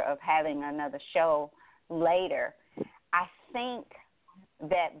ponder, of having another show later. I think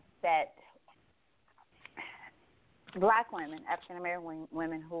that Black women, African American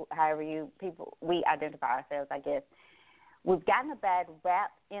women, who, however we identify ourselves, I guess, we've gotten a bad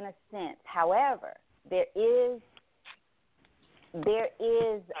rap in a sense. However, there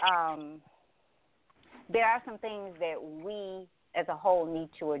are some things that we as a whole need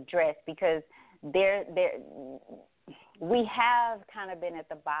to address, because we have kind of been at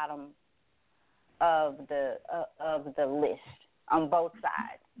the bottom of the list on both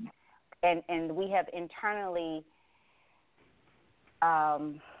sides, and we have internalized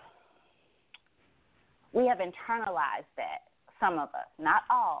that, some of us, not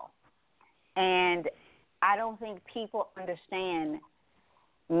all. And I don't think people understand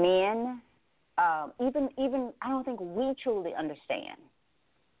men, even I don't think we truly understand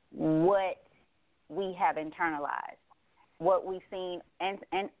what we have internalized, what we've seen and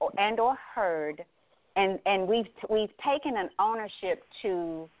or heard, and we've taken an ownership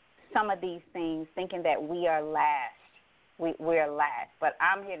to some of these things, thinking that we are last. We're last, but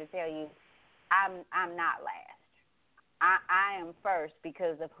I'm here to tell you, I'm not last. I am first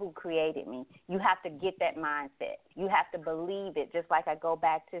because of who created me. You have to get that mindset. You have to believe it. Just like I go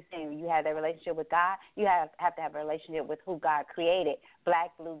back to saying, you have that relationship with God, you have to have a relationship with who God created,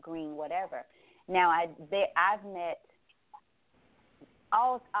 black, blue, green, whatever. Now, I've met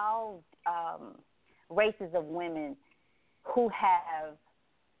all races of women who have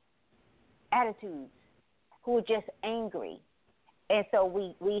attitudes, who are just angry. And so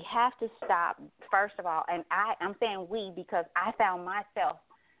we have to stop, first of all, and I'm saying we because I found myself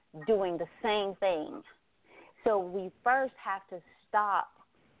doing the same thing. So we first have to stop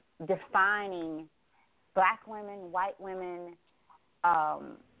defining black women, white women,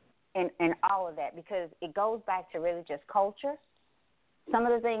 and all of that, because it goes back to really just culture. Some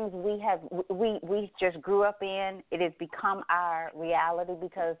of the things we just grew up in, it has become our reality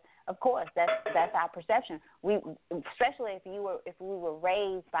because, of course, that's our perception. Especially if we were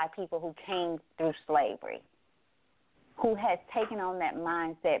raised by people who came through slavery, who has taken on that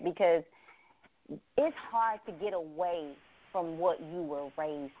mindset, because it's hard to get away from what you were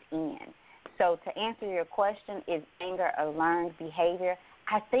raised in. So to answer your question, is anger a learned behavior?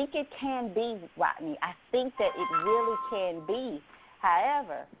 I think it can be, Rodney. I think that it really can be.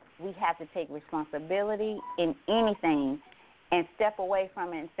 However, we have to take responsibility in anything and step away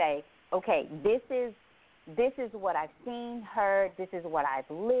from it and say, okay, this is what I've seen, heard, this is what I've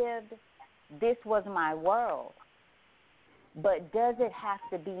lived, this was my world. But does it have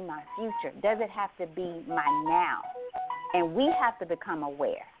to be my future? Does it have to be my now? And we have to become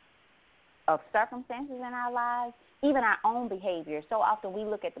aware of circumstances in our lives, even our own behavior. So often we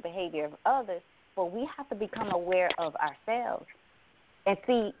look at the behavior of others, but we have to become aware of ourselves and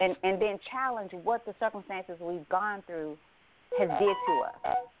see and then challenge what the circumstances we've gone through has did to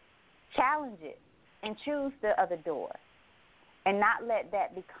us. Challenge it and choose the other door, and not let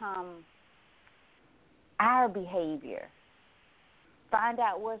that become our behavior. Find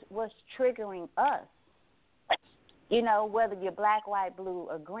out what's triggering us. You know, whether you're black, white, blue,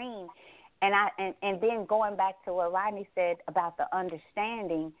 or green. And then going back to what Rodney said about the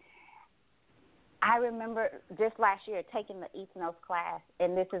understanding, I remember just last year taking the ethnos class,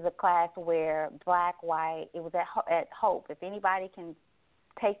 and this is a class where black, white, it was at Hope. If anybody can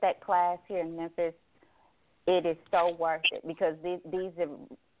take that class here in Memphis, it is so worth it, because these are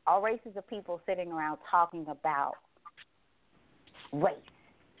all races of people sitting around talking about race.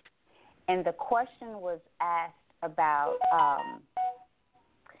 And the question was asked about,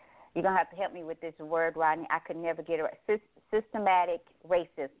 you're going to have to help me with this word, Rodney. I could never get it right. Systematic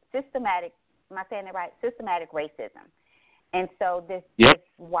racism. Am I saying it right? Systematic racism. And so this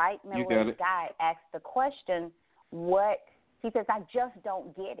white middle-aged guy asked the question, he says, I just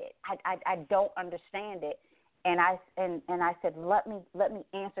don't get it. I don't understand it. And I said, let me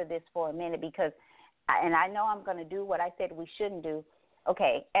answer this for a minute, because I know I'm going to do what I said we shouldn't do.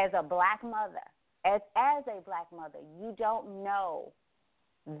 Okay, as a black mother, as a black mother, you don't know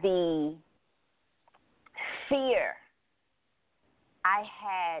the fear I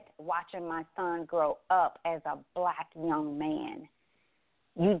had watching my son grow up as a black young man.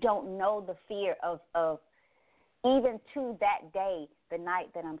 You don't know the fear of even to that day, the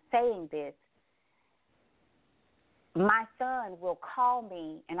night that I'm saying this, my son will call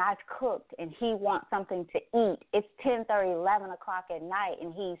me, and I've cooked, and he wants something to eat. It's 10:30, 11 o'clock at night,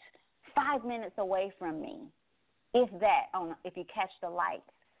 and he's 5 minutes away from me, if you catch the lights.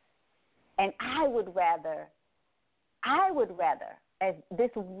 And I would rather, as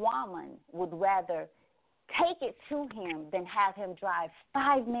this woman would rather take it to him than have him drive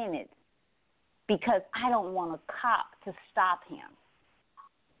 5 minutes because I don't want a cop to stop him.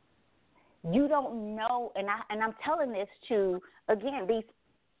 You don't know, and I'm telling this to, again, these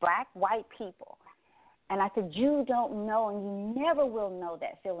black, white people. And I said, you don't know, and you never will know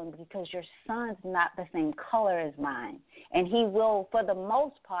that feeling because your son's not the same color as mine. And he will, for the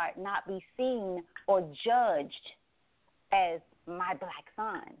most part, not be seen or judged as my black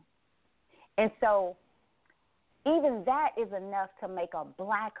son. And so even that is enough to make a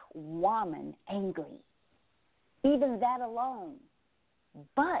black woman angry, even that alone.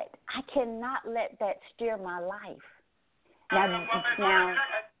 But I cannot let that steer my life. Now,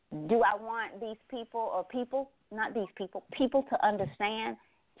 do I want these people people to understand?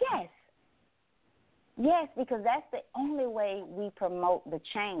 Yes. Yes, because that's the only way we promote the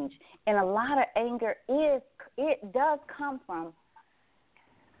change. And a lot of anger does come from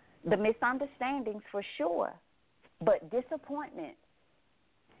the misunderstandings for sure, but disappointment.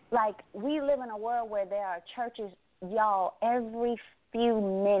 Like, we live in a world where there are churches, y'all, every few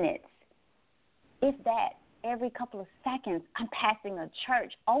minutes, if that, every couple of seconds, I'm passing a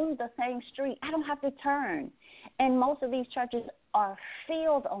church on the same street. I don't have to turn. And most of these churches are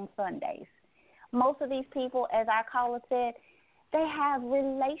filled on Sundays. Most of these people, as our caller said, they have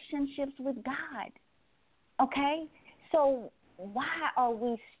relationships with God. Okay? So why are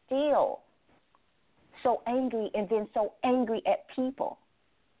we still so angry and then so angry at people?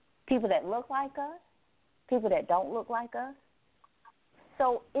 People that look like us, people that don't look like us.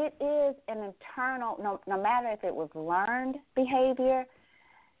 So it is an internal, no matter if it was learned behavior,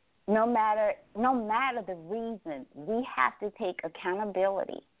 no matter the reason, we have to take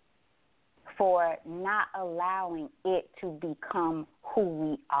accountability for not allowing it to become who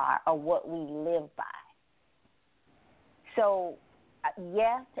we are or what we live by. So,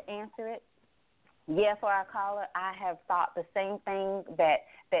 yes, to answer it, yeah, for our caller, I have thought the same thing that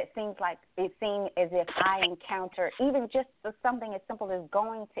seems like it seemed as if I encounter even just something as simple as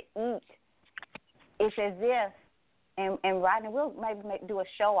going to eat. It's as if, and Rodney, we'll maybe do a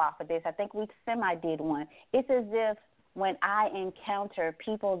show off of this. I think we did one. It's as if when I encounter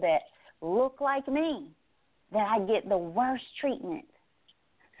people that look like me, that I get the worst treatment.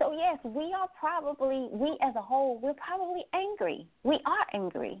 So, yes, we as a whole, we're probably angry. We are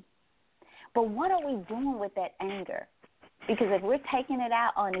angry. But what are we doing with that anger? Because if we're taking it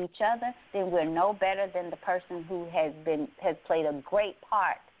out on each other, then we're no better than the person who has played a great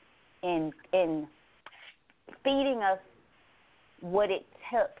part in feeding us what it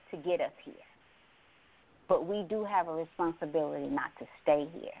took to get us here. But we do have a responsibility not to stay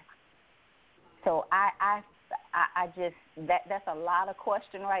here. So I just that's a lot of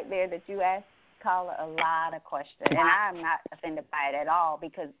question right there that you asked, caller, a lot of question, and I'm not offended by it at all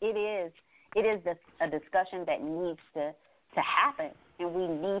because it is a discussion that needs to happen, and we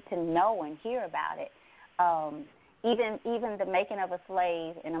need to know and hear about it. Even the making of a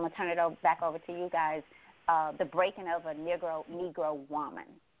slave, and I'm gonna turn it back over to you guys. The breaking of a Negro woman.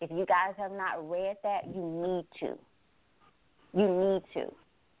 If you guys have not read that, you need to. You need to.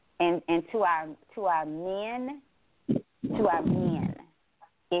 And to our men,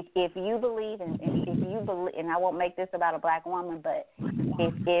 if you believe and I won't make this about a black woman, but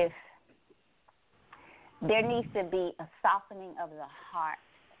if there needs to be a softening of the heart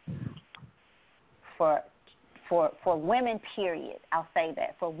for women, period. I'll say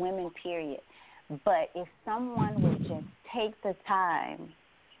that, for women, period. But if someone would just take the time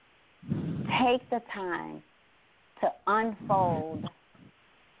to unfold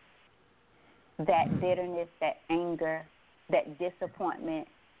that bitterness, that anger, that disappointment,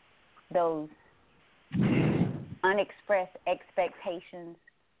 those unexpressed expectations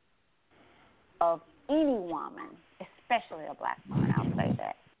of any woman, especially a black woman, I'll say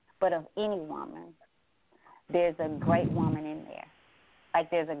that, but of any woman, there's a great woman in there. Like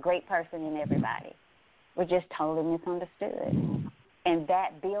there's a great person in everybody. We're just totally misunderstood. And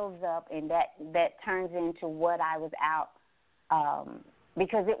that builds up and that turns into what I was out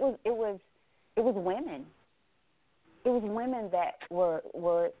because it was women. It was women that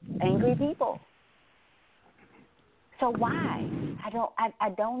were angry people. So why? I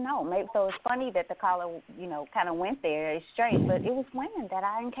don't know. Maybe so. It's funny that the caller, kind of went there. It's strange, but it was women that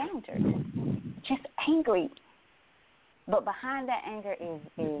I encountered, just angry. But behind that anger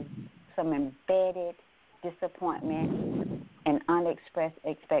is some embedded disappointment and unexpressed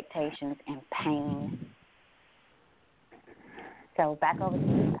expectations and pain. So back over to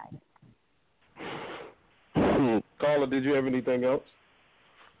you guys. Caller, did you have anything else?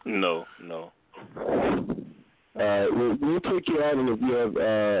 No. We'll take you out, and if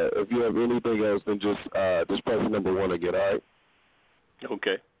you have anything else, then just press number 1 again. All right.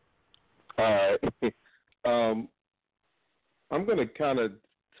 Okay. All right. I'm going to kind of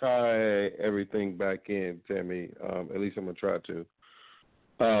tie everything back in, Tammy. At least I'm going to try to.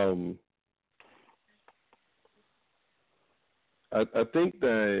 I think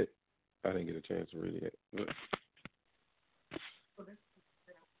that I didn't get a chance to read it.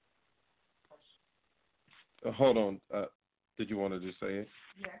 Hold on. Did you want to just say it?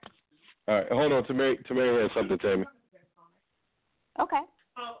 Yeah. All right. Hold on. Tammy has something, Tammy. Okay.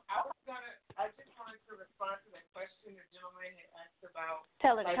 I just wanted to respond to that question the gentleman had asked about.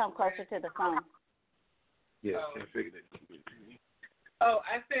 Tell her to come closer to the phone. Yes, I figured it.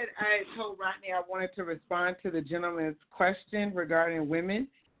 I said I told Rodney I wanted to respond to the gentleman's question regarding women.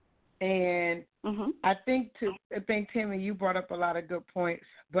 And I think Tammy, you brought up a lot of good points,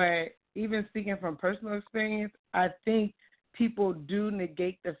 but even speaking from personal experience, I think people do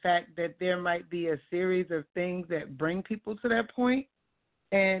negate the fact that there might be a series of things that bring people to that point.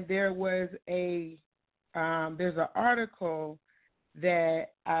 And there was there's an article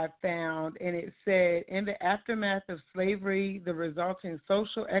that I found, and it said, in the aftermath of slavery, the resulting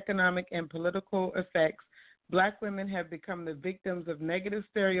social, economic, and political effects, Black women have become the victims of negative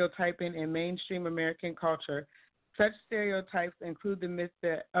stereotyping in mainstream American culture. Such stereotypes include the myth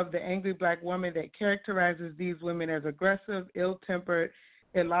of the angry Black woman that characterizes these women as aggressive, ill-tempered,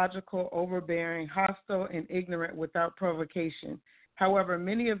 illogical, overbearing, hostile, and ignorant without provocation. However,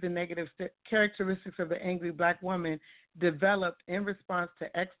 many of the negative characteristics of the angry Black woman developed in response to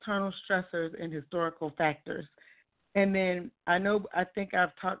external stressors and historical factors. And then I know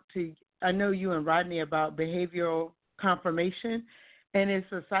you and Rodney about behavioral confirmation, and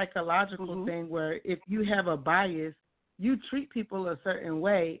it's a psychological thing where if you have a bias, you treat people a certain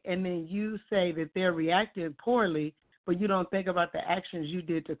way, and then you say that they're reacting poorly, but you don't think about the actions you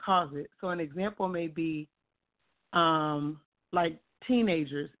did to cause it. So an example may be like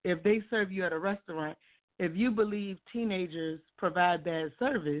teenagers. If they serve you at a restaurant, if you believe teenagers provide bad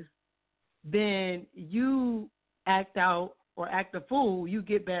service, then you act out or act a fool, you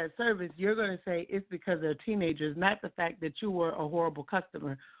get bad service, you're going to say it's because they're teenagers, not the fact that you were a horrible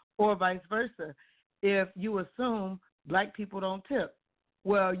customer, or vice versa. If you assume Black people don't tip,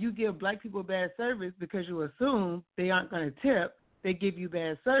 well, you give Black people bad service because you assume they aren't going to tip, they give you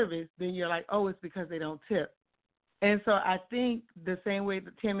bad service, then you're like, oh, it's because they don't tip. And so I think the same way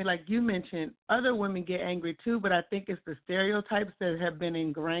that, Tammy, like you mentioned, other women get angry too, but I think it's the stereotypes that have been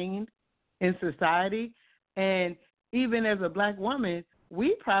ingrained in society. And even as a Black woman,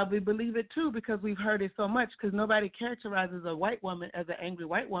 we probably believe it too because we've heard it so much, because nobody characterizes a white woman as an angry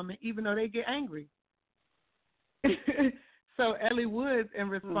white woman, even though they get angry. So Ellie Woods, in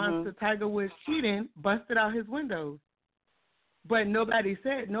response to Tiger Woods cheating, busted out his windows. But no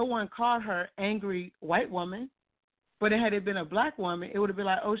one called her angry white woman. But had it been a Black woman, it would have been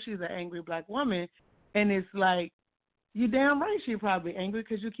like, oh, she's an angry Black woman. And it's like, you damn right she's probably angry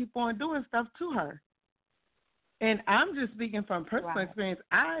because you keep on doing stuff to her. And I'm just speaking from personal experience.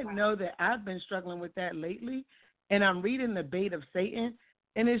 I know that I've been struggling with that lately, and I'm reading The Bait of Satan.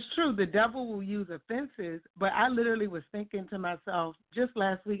 And it's true, the devil will use offenses, but I literally was thinking to myself just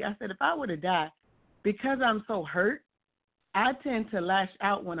last week, I said, if I were to die, because I'm so hurt, I tend to lash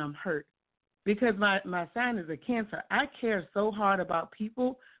out when I'm hurt. Because my sign is a Cancer. I care so hard about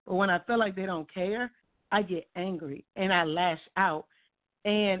people, but when I feel like they don't care, I get angry and I lash out.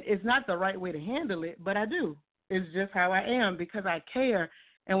 And it's not the right way to handle it, but I do. It's just how I am because I care.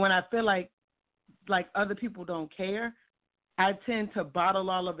 And when I feel like other people don't care, I tend to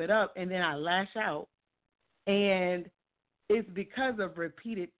bottle all of it up and then I lash out. And it's because of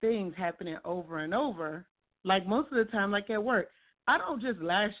repeated things happening over and over. Like most of the time, like at work, I don't just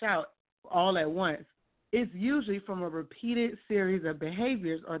lash out all at once. It's usually from a repeated series of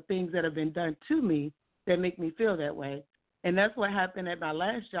behaviors or things that have been done to me that make me feel that way. And that's what happened at my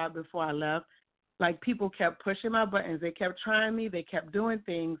last job before I left. Like people kept pushing my buttons. They kept trying me. They kept doing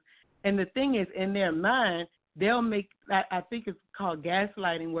things. And the thing is, in their mind, they'll make, I think it's called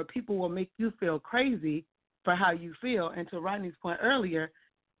gaslighting, where people will make you feel crazy for how you feel. And to Rodney's point earlier,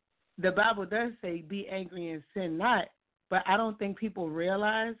 the Bible does say, be angry and sin not. But I don't think people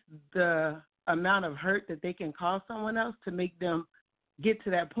realize the amount of hurt that they can cause someone else to make them get to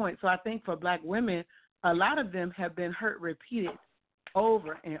that point. So I think for Black women, a lot of them have been hurt repeated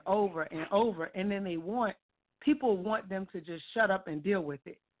over and over and over, and then people want them to just shut up and deal with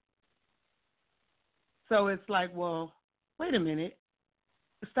it. So it's like, well, wait a minute.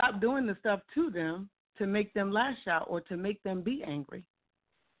 Stop doing the stuff to them to make them lash out or to make them be angry.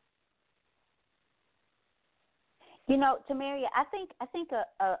 You know, Tamaria, I think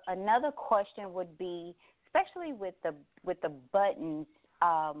another question would be, especially with the buttons,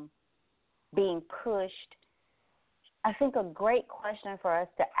 being pushed. I think a great question for us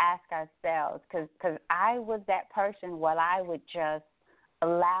to ask ourselves, because I was that person where I would just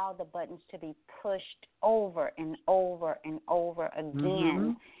allow the buttons to be pushed over and over and over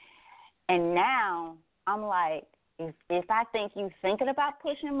again. And now I'm like, if I think you thinking about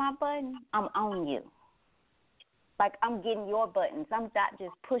pushing my button, I'm on you. Like, I'm getting your buttons. I'm not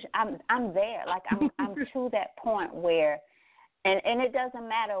just pushing. I'm there. Like, I'm to that point where, and it doesn't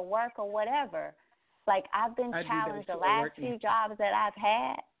matter work or whatever. Like, I've been challenged the last few jobs that I've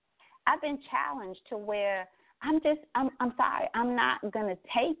had. I've been challenged to where I'm sorry, I'm not gonna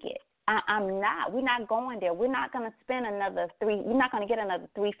take it. I'm not. We're not going there. We're not gonna spend we're not gonna get another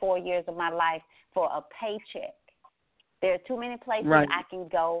 3-4 years of my life for a paycheck. There are too many places I can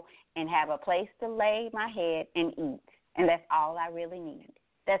go and have a place to lay my head and eat, and that's all I really need.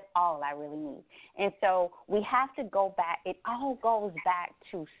 That's all I really need. And so we have to go back. It all goes back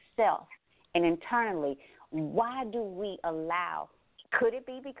to self and internally. Why do we allow? Could it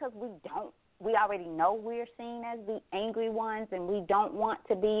be because we already know we're seen as the angry ones and we don't want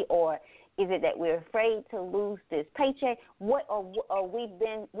to be, or is it that we're afraid to lose this paycheck? Or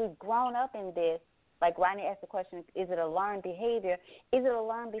we've grown up in this. Like Rodney asked the question, is it a learned behavior? Is it a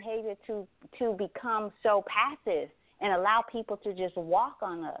learned behavior to become so passive and allow people to just walk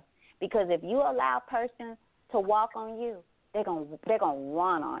on us? Because if you allow a person to walk on you, they're gonna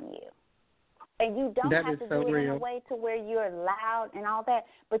run on you. And you don't have to do it in a way to where you're loud and all that,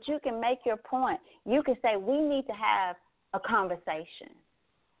 but you can make your point. You can say, we need to have a conversation,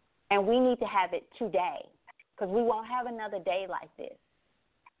 and we need to have it today, because we won't have another day like this.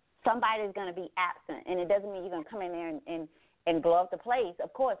 Somebody's going to be absent, and it doesn't mean you're going to come in there and blow up the place,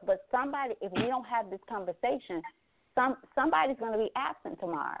 of course, but somebody, if we don't have this conversation, somebody's going to be absent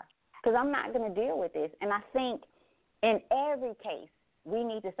tomorrow, because I'm not going to deal with this. And I think in every case, we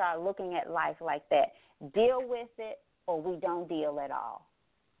need to start looking at life like that. Deal with it, or we don't deal at all.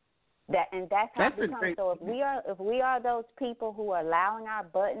 That's how it becomes. So if we are those people who are allowing our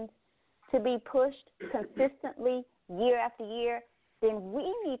buttons to be pushed consistently year after year, then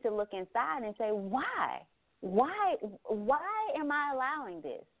we need to look inside and say, why? Why am I allowing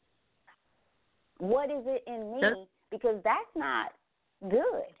this? What is it in me? Because that's not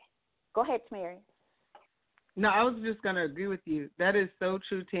good. Go ahead, Tamiri. No, I was just going to agree with you. That is so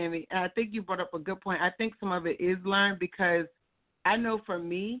true, Tammy. And I think you brought up a good point. I think some of it is learned, because I know for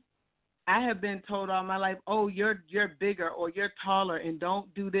me, I have been told all my life, oh, you're bigger or you're taller, and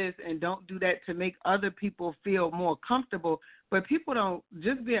don't do this and don't do that to make other people feel more comfortable. But people don't,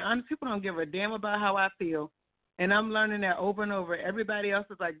 just being honest, people don't give a damn about how I feel. And I'm learning that over and over. Everybody else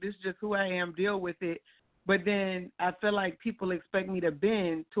is like, this is just who I am, deal with it. But then I feel like people expect me to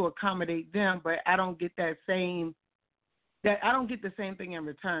bend to accommodate them, but I don't get the same thing in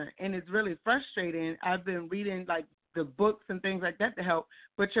return. And it's really frustrating. I've been reading like the books and things like that to help.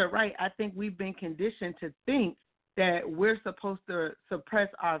 But you're right. I think we've been conditioned to think that we're supposed to suppress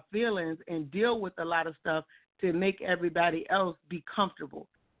our feelings and deal with a lot of stuff to make everybody else be comfortable,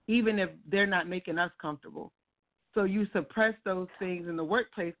 even if they're not making us comfortable. So you suppress those things in the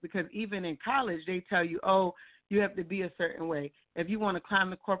workplace, because even in college they tell you, oh, you have to be a certain way. If you want to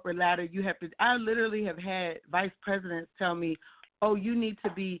climb the corporate ladder, you have to. I literally have had vice presidents tell me, oh, you need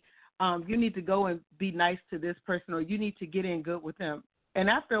to go and be nice to this person, or you need to get in good with them. And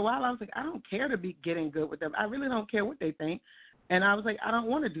after a while I was like, I don't care to be getting good with them. I really don't care what they think. And I was like, I don't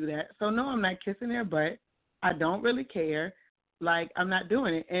want to do that. So no, I'm not kissing their butt. I don't really care. Like, I'm not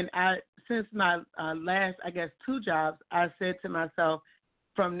doing it. And since my last, 2 jobs, I said to myself,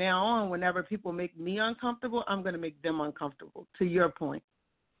 from now on, whenever people make me uncomfortable, I'm going to make them uncomfortable, to your point.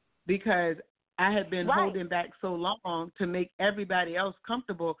 Because I had been holding back so long to make everybody else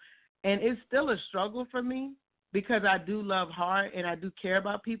comfortable. And it's still a struggle for me, because I do love hard and I do care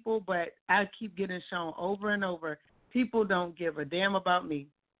about people, but I keep getting shown over and over, people don't give a damn about me.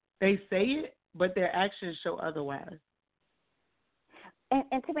 They say it, but their actions show otherwise.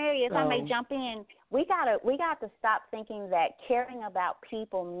 And Tamiri, if I may jump in, we got to stop thinking that caring about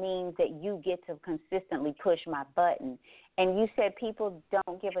people means that you get to consistently push my button. And you said people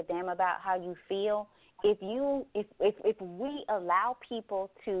don't give a damn about how you feel. If we allow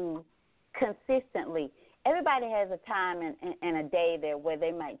people to consistently, everybody has a time in a day there where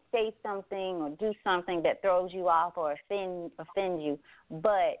they might say something or do something that throws you off or offend you.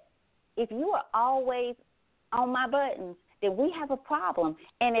 But if you are always on my buttons, then we have a problem.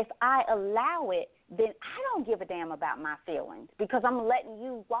 And if I allow it, then I don't give a damn about my feelings, because I'm letting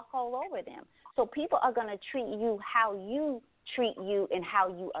you walk all over them. So people are going to treat you how you treat you and how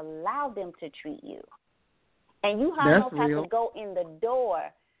you allow them to treat you. And you almost have to go in the door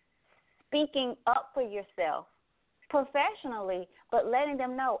speaking up for yourself professionally, but letting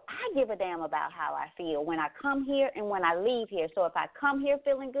them know I give a damn about how I feel when I come here and when I leave here. So if I come here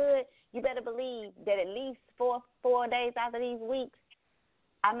feeling good, you better believe that at least four days out of these weeks,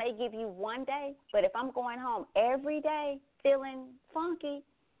 I may give you one day, but if I'm going home every day feeling funky,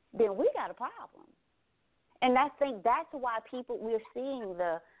 then we got a problem. And I think that's why we're seeing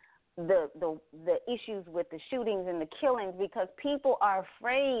the issues with the shootings and the killings, because people are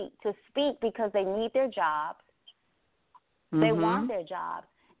afraid to speak because they need their jobs. They want their jobs.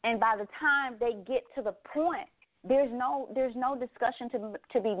 And by the time they get to the point, there's no discussion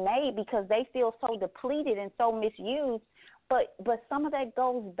to be made because they feel so depleted and so misused. But some of that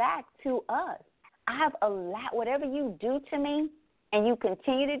goes back to us. I have allowed whatever you do to me and you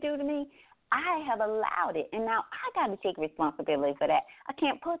continue to do to me, I have allowed it. And now I got to take responsibility for that. I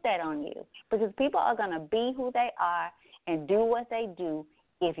can't put that on you because people are going to be who they are and do what they do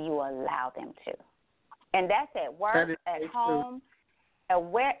if you allow them to. And that's at work, at home, or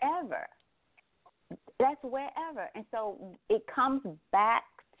wherever. That's wherever. And so it comes back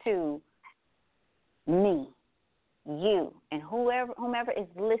to me, you, and whomever is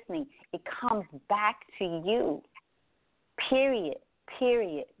listening. It comes back to you, period.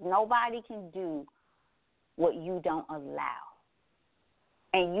 Nobody can do what you don't allow.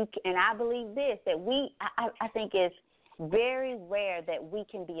 And I believe this, that I think it's very rare that we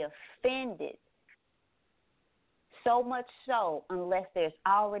can be offended so much so unless there's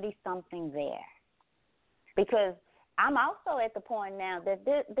already something there. Because I'm also at the point now that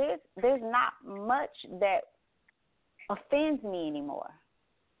there's not much that offends me anymore.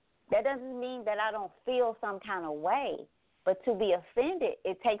 That doesn't mean that I don't feel some kind of way, but to be offended,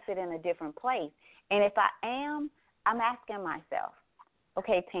 it takes it in a different place. And if I am, I'm asking myself,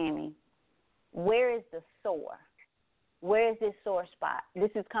 okay, Tammy, where is the sore? Where is this sore spot? This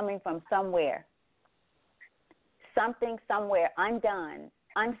is coming from somewhere. Something somewhere undone,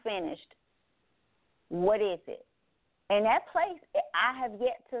 unfinished. What is it? In that place, I have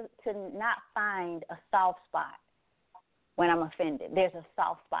yet to not find a soft spot when I'm offended. There's a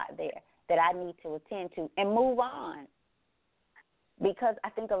soft spot there that I need to attend to and move on. Because I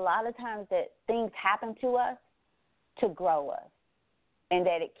think a lot of times that things happen to us to grow us, and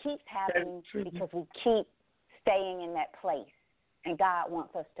that it keeps happening because we keep staying in that place. And God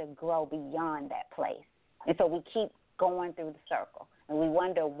wants us to grow beyond that place. And so we keep going through the circle, and we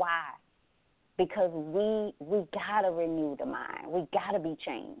wonder why. Because we got to renew the mind. We got to be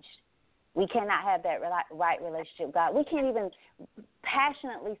changed. We cannot have that right relationship with God. We can't even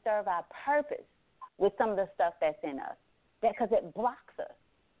passionately serve our purpose with some of the stuff that's in us, because it blocks us.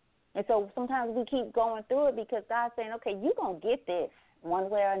 And so sometimes we keep going through it because God's saying, okay, you're going to get this one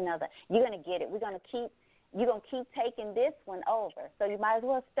way or another. You're going to get it. You're going to keep taking this one over. So you might as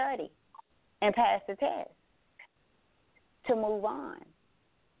well study and pass the test to move on.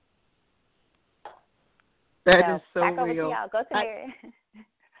 That is so back over real. to y'all. Go to Mary.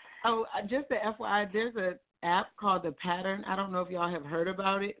 Just the FYI, there's an app called The Pattern. I don't know if y'all have heard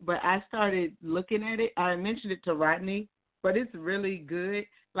about it, but I started looking at it. I mentioned it to Rodney, but it's really good.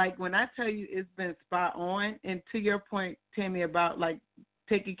 Like, when I tell you it's been spot on, and to your point, Tammy, about, like,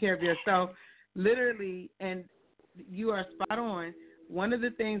 taking care of yourself, literally, and you are spot on. One of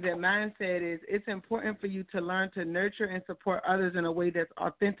the things that mine said is it's important for you to learn to nurture and support others in a way that's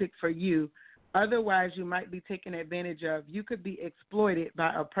authentic for you. Otherwise, you might be taken advantage of. You could be exploited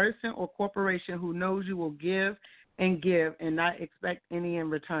by a person or corporation who knows you will give and not expect any in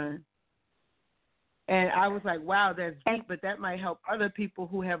return. And I was like, wow, that's deep, but that might help other people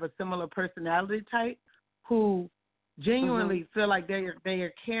who have a similar personality type, who genuinely feel like they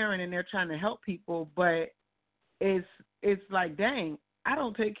are caring and they're trying to help people, but it's like, dang, I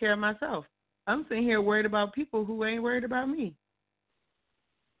don't take care of myself. I'm sitting here worried about people who ain't worried about me.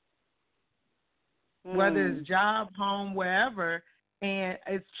 Whether it's job, home, wherever, and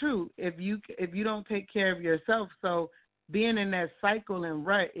it's true. If you don't take care of yourself, so being in that cycle and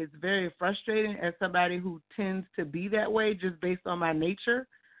rut is very frustrating as somebody who tends to be that way just based on my nature.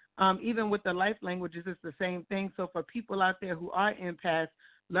 Even with the life languages, it's the same thing. So for people out there who are empaths,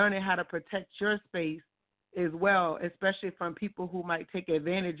 learning how to protect your space as well, especially from people who might take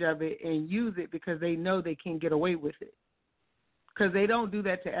advantage of it and use it because they know they can get away with it. Because they don't do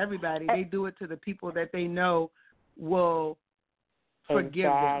that to everybody. They do it to the people that they know will forgive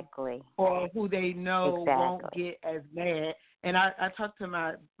them, or who they know won't get as mad. And I talked to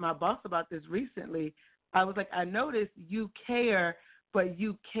my boss about this recently. I was like, I noticed you care, but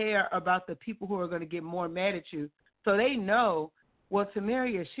you care about the people who are going to get more mad at you. So they know, well,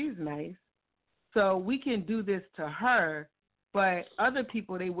 Tamaria, she's nice, so we can do this to her, but other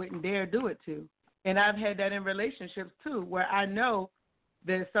people they wouldn't dare do it to. And I've had that in relationships too, where I know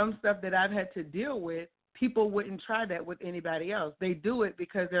there's some stuff that I've had to deal with. People wouldn't try that with anybody else. They do it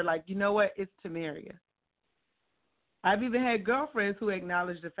because they're like, you know what, it's Tamaria. I've even had girlfriends who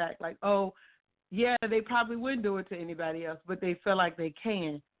acknowledge the fact, like, oh, yeah, they probably wouldn't do it to anybody else, but they feel like they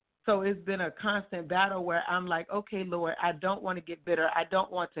can. So it's been a constant battle where I'm like, okay, Lord, I don't want to get bitter. I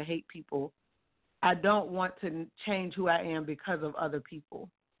don't want to hate people. I don't want to change who I am because of other people.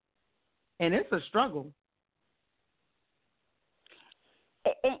 And it's a struggle.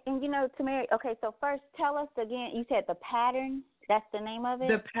 And you know, Tamara, okay, so first tell us again, you said the pattern, that's the name of it?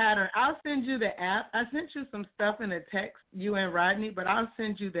 The pattern. I'll send you the app. I sent you some stuff in a text, you and Rodney, but I'll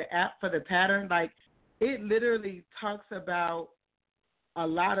send you the app for the pattern. Like, it literally talks about a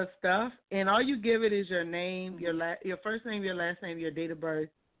lot of stuff, and all you give it is your name, your first name, your last name, your date of birth.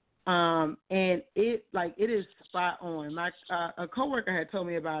 And it is spot on. My a coworker had told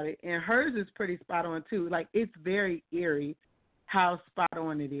me about it, and hers is pretty spot on too. Like, it's very eerie how spot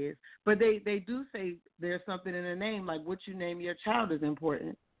on it is. But they do say there's something in the name, like what you name your child is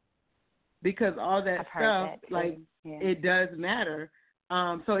important, because all that stuff, like, it does matter.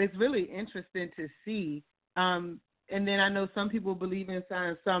 So it's really interesting to see. And then I know some people believe in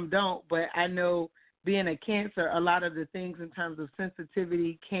signs, some don't, but I know being a Cancer, a lot of the things in terms of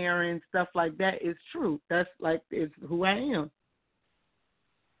sensitivity, caring, stuff like that is true. That's like, it's who I am.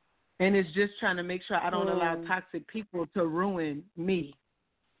 And it's just trying to make sure I don't allow toxic people to ruin me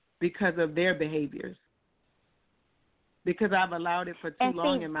because of their behaviors. Because I've allowed it for too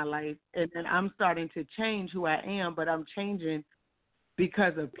long in my life, and then I'm starting to change who I am, but I'm changing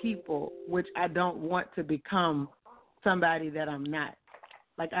because of people, which I don't want to become somebody that I'm not.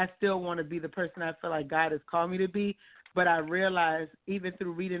 Like, I still want to be the person I feel like God has called me to be, but I realize, even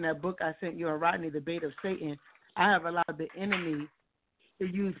through reading that book I sent you and Rodney, The Bait of Satan, I have allowed the enemy to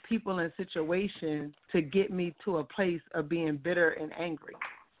use people and situations to get me to a place of being bitter and angry.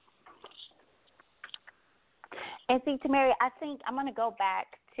 And see, Tamara, I think I'm going to go back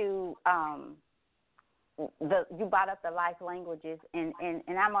to you brought up the life languages, and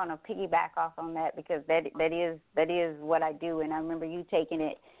I'm going to piggyback off on that, because that is what I do. And I remember you taking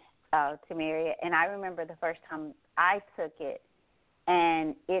it, Tamara, and I remember the first time I took it,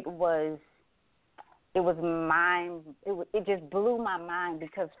 and it just blew my mind,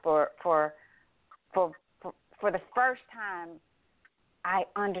 because for the first time I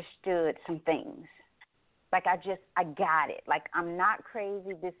understood some things. Like, I got it. Like, I'm not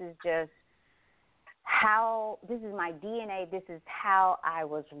crazy. This is my DNA. This is how I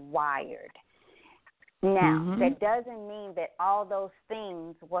was wired. Now, that doesn't mean that all those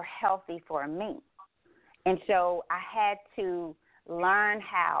things were healthy for me. And so I had to learn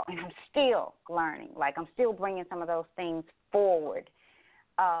how, and I'm still learning. Like, I'm still bringing some of those things forward,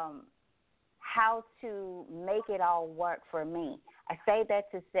 how to make it all work for me. I say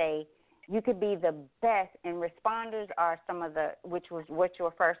that to say, you could be the best, and responders are which was what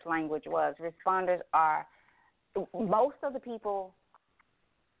your first language was. Responders are, most of the people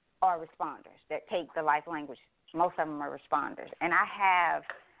are responders that take the life language. Most of them are responders. And I have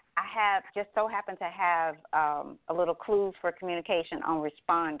just so happen to have a little clues for communication on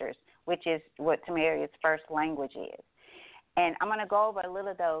responders, which is what Tamaria's first language is. And I'm going to go over a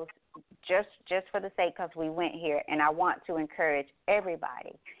little of those just for the sake, because we went here, and I want to encourage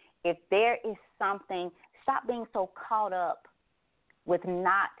everybody. If there is something, stop being so caught up with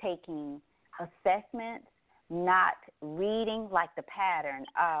not taking assessments, not reading like the pattern.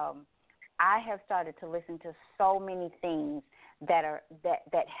 I have started to listen to so many things that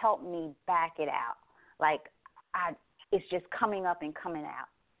help me back it out. Like, it's just coming up and coming out,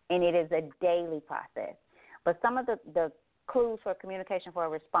 and it is a daily process. But some of the clues for communication for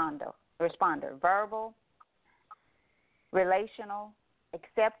a responder: verbal, relational,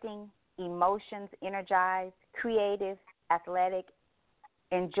 accepting, emotions, energized, creative, athletic,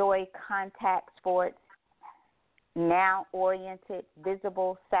 enjoy contact sports, now-oriented,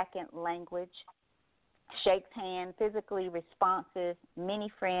 visible, second language, shakes hand, physically responsive, many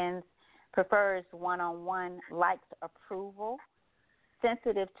friends, prefers one-on-one, likes approval,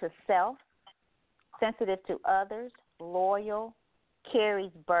 sensitive to self, sensitive to others, loyal,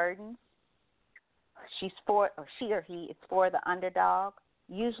 carries burdens. She or he is for the underdog,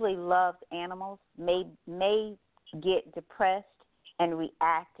 usually loves animals, may get depressed and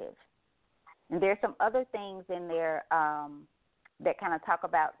reactive. And there's some other things in there that kind of talk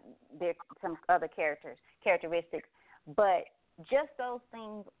about some other characteristics. But just those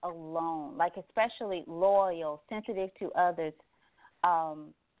things alone, like especially loyal, sensitive to others,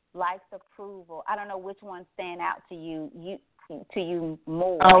 likes approval. I don't know which ones stand out to you. to you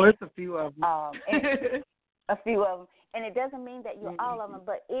more. Oh, it's a few of them. A few of them, and it doesn't mean that you're all of them,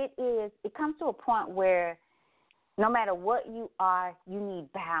 but it comes to a point where no matter what you are, you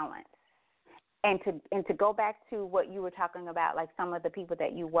need balance. And to go back to what you were talking about, like some of the people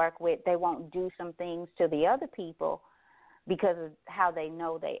that you work with, they won't do some things to the other people because of how they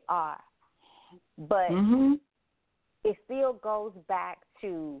know they are. But it still goes back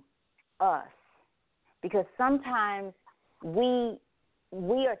to us, because sometimes we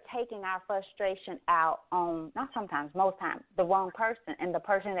are taking our frustration out on, not sometimes, most times, the wrong person, and the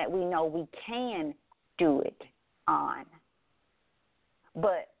person that we know we can do it on.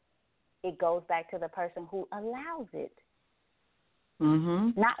 But it goes back to the person who allows it,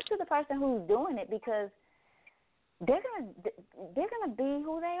 not to the person who's doing it, because they're gonna be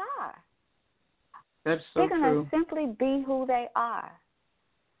who they are. That's so They're gonna true. simply be who they are.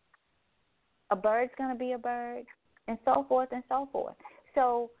 A bird's gonna be a bird, and so forth and so forth.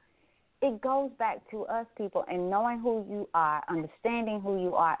 So it goes back to us people and knowing who you are, understanding who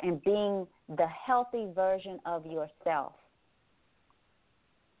you are, and being the healthy version of yourself.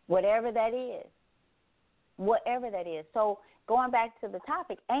 Whatever that is. So going back to the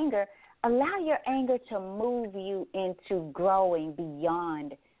topic, anger, allow your anger to move you into growing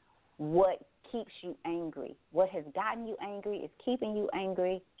beyond what keeps you angry. What has gotten you angry is keeping you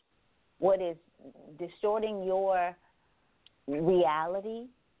angry. What is distorting your reality,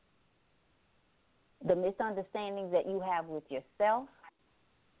 the misunderstandings that you have with yourself,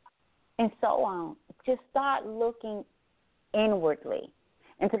 and so on. Just start looking inwardly.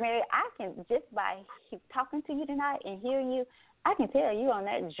 And to Mary, I can, just by talking to you tonight and hearing you, I can tell you on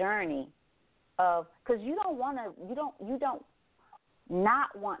that journey of, because you don't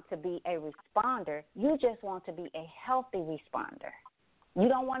not want to be a responder. You just want to be a healthy responder. You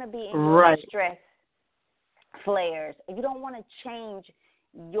don't want to be in your stress flares. You don't want to change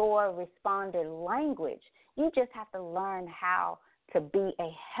your responder language. You just have to learn how to be a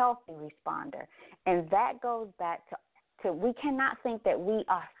healthy responder. And that goes back to we cannot think that we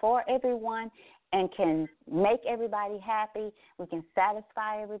are for everyone and can make everybody happy. We can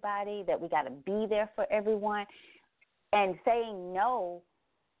satisfy everybody, that we got to be there for everyone. And saying no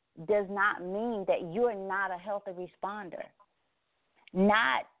does not mean that you're not a healthy responder.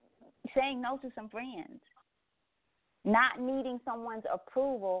 Not saying no to some friends, not needing someone's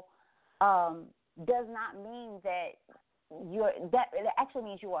approval does not mean that it actually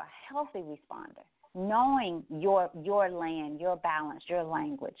means you are a healthy responder. Knowing your land, your balance, your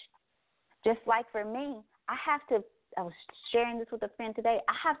language. Just like for me, I was sharing this with a friend today,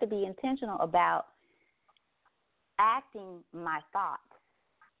 I have to be intentional about acting my thoughts.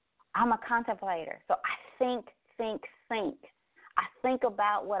 I'm a contemplator, so I think. I think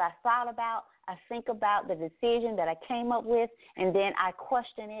about what I thought about. I think about the decision that I came up with, and then I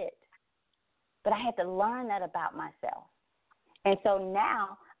question it. But I had to learn that about myself. And so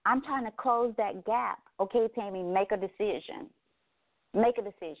now I'm trying to close that gap. Okay, Tammy, make a decision. Make a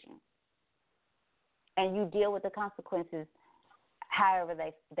decision. And you deal with the consequences however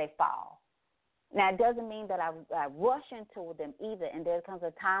they fall. Now, it doesn't mean that I rush into them either, and there comes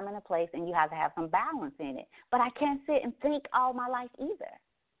a time and a place, and you have to have some balance in it. But I can't sit and think all my life either.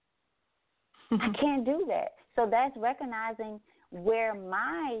 I can't do that. So that's recognizing where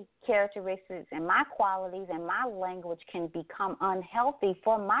my characteristics and my qualities and my language can become unhealthy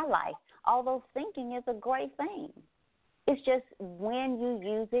for my life, although thinking is a great thing. It's just when you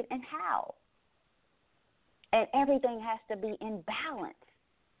use it and how. And everything has to be in balance.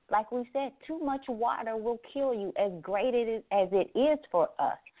 Like we said, too much water will kill you, as great as it is for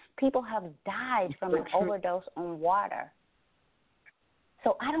us. People have died from an overdose on water.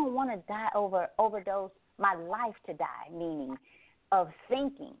 So I don't want to overdose my life to die, meaning of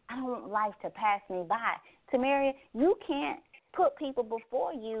thinking. I don't want life to pass me by. Tamaria, you can't put people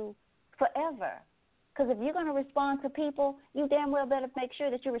before you forever. Because if you're going to respond to people, you damn well better make sure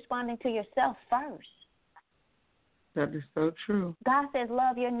that you're responding to yourself first. That is so true. God says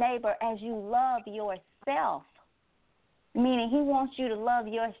love your neighbor as you love yourself, meaning he wants you to love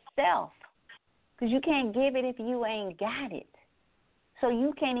yourself, because you can't give it if you ain't got it. So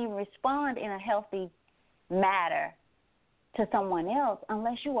you can't even respond in a healthy manner to someone else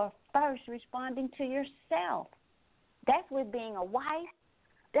unless you are first responding to yourself. That's with being a wife.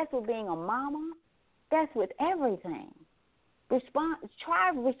 That's with being a mama. That's with everything.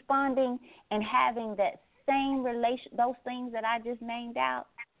 Try responding and having that same relation, those things that I just named out,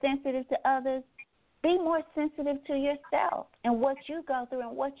 sensitive to others. Be more sensitive to yourself and what you go through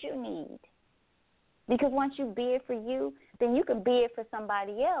and what you need. Because once you be it for you, then you can be it for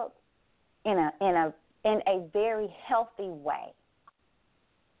somebody else in a in a very healthy way,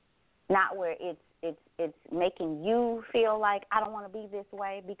 not where it's making you feel like I don't want to be this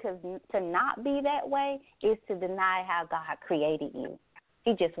way, because to not be that way is to deny how God created you.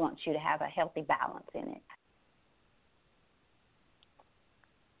 He just wants you to have a healthy balance in it.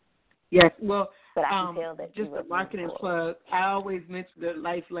 Yes, well, but I can tell that just a marketing plug, I always mention the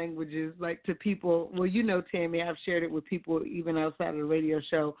life languages, like to people. Well, you know, Tammy, I've shared it with people even outside of the radio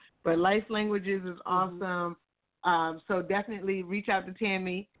show. But life languages is awesome. So definitely reach out to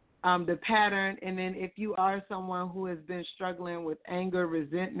Tammy, the pattern. And then if you are someone who has been struggling with anger,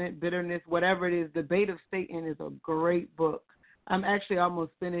 resentment, bitterness, whatever it is, The Bait of Satan is a great book. I'm actually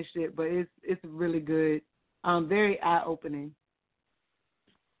almost finished it, but it's really good, very eye-opening.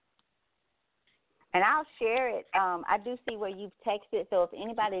 And I'll share it. I do see where you've texted. So if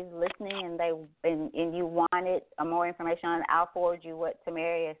anybody's listening and you wanted more information on it, I'll forward you what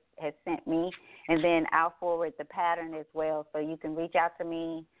Tamara has sent me, and then I'll forward the pattern as well. So you can reach out to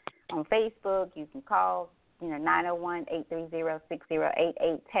me on Facebook. You can call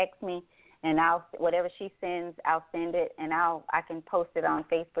 901-830-6088. Text me, and whatever she sends, I'll send it, and I can post it on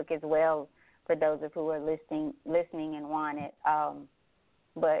Facebook as well for those of who are listening and want it.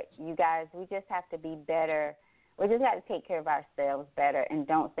 But you guys, we just have to be better. We just got to take care of ourselves better, and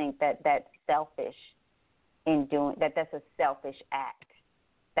don't think that that's selfish in doing that. That's a selfish act.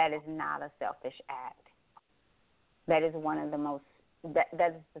 That is not a selfish act. That is one of the most.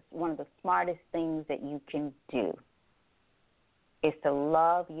 That is one of the smartest things that you can do. Is to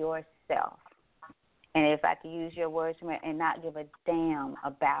love yourself, and if I could use your words, and not give a damn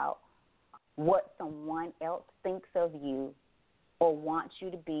about what someone else thinks of you, or wants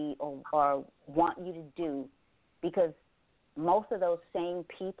you to be, or want you to do, because most of those same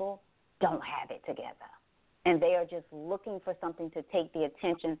people don't have it together. And they are just looking for something to take the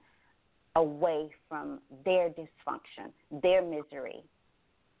attention away from their dysfunction, their misery,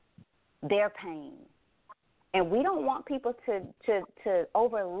 their pain. And we don't want people to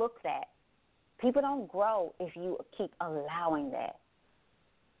overlook that. People don't grow if you keep allowing that.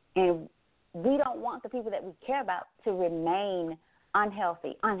 And we don't want the people that we care about to remain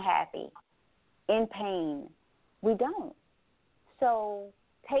unhealthy, unhappy, in pain. We don't. So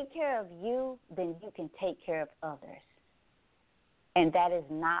take care of you, then you can take care of others. And that is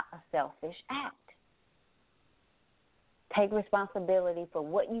not a selfish act. Take responsibility for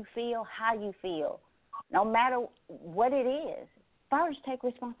what you feel, how you feel, no matter what it is. First, take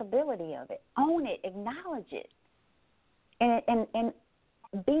responsibility of it. Own it. Acknowledge it. And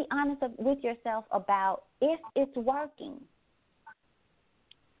be honest with yourself about if it's working.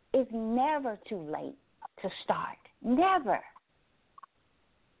 It's never too late to start. Never.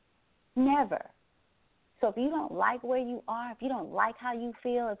 Never. So if you don't like where you are, if you don't like how you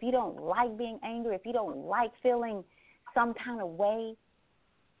feel, if you don't like being angry, if you don't like feeling some kind of way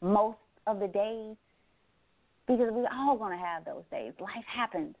most of the days, because we're all going to have those days. Life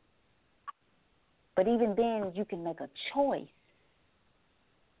happens. But even then, you can make a choice.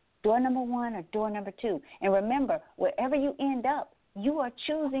 Door number 1 or door number 2. And remember, wherever you end up, you are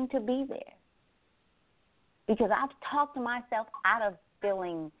choosing to be there. Because I've talked to myself out of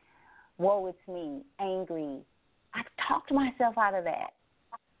feeling, woe, it's me, angry. I've talked myself out of that.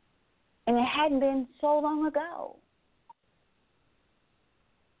 And it hadn't been so long ago.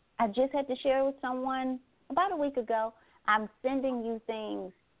 I just had to share with someone about a week ago. I'm sending you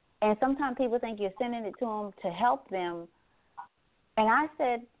things, and sometimes people think you're sending it to them to help them. And I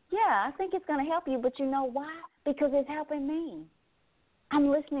said, yeah, I think it's going to help you, but you know why? Because it's helping me. I'm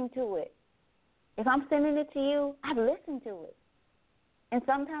listening to it. If I'm sending it to you, I've listened to it. And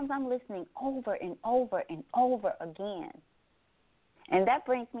sometimes I'm listening over and over and over again. And that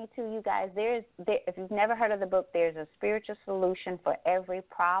brings me to you guys. If you've never heard of the book, There's a Spiritual Solution for Every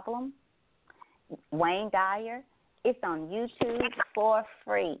Problem. Wayne Dyer. It's on YouTube for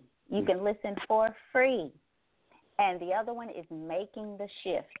free. You can listen for free. And the other one is Making the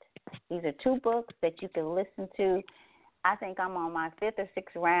Shift. These are 2 books that you can listen to. I think I'm on my 5th or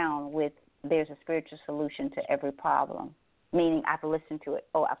 6th round with There's a Spiritual Solution to Every Problem, meaning I've listened to it.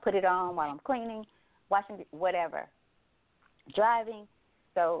 Oh, I put it on while I'm cleaning, washing, whatever, driving.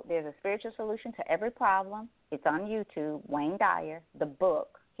 So There's a Spiritual Solution to Every Problem. It's on YouTube, Wayne Dyer, the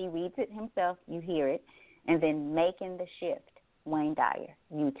book. He reads it himself. You hear it. And then Making the Shift, Wayne Dyer,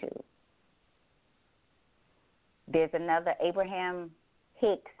 YouTube. There's another, Abraham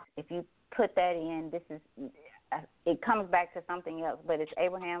Hicks. If you put that in, it comes back to something else, but it's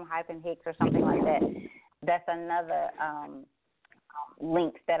Abraham-Hicks or something like that. That's another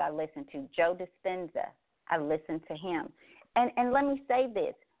link that I listen to. Joe Dispenza, I listen to him. And let me say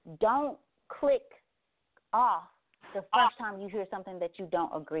this. Don't click off the first time you hear something that you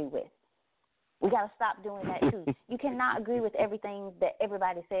don't agree with. We got to stop doing that too. You cannot agree with everything that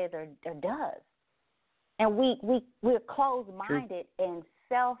everybody says or does. And we're closed-minded and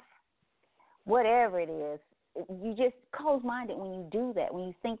whatever it is. You just closed-minded when you do that, when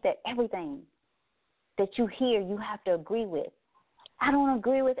you think that everything that you hear you have to agree with. I don't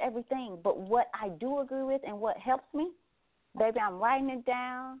agree with everything, but what I do agree with and what helps me, baby, I'm writing it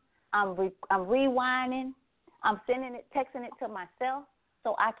down. I'm rewinding. I'm sending it, texting it to myself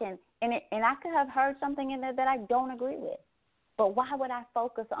so I can, and I could have heard something in there that I don't agree with. But why would I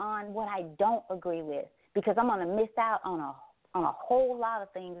focus on what I don't agree with? Because I'm going to miss out on a whole lot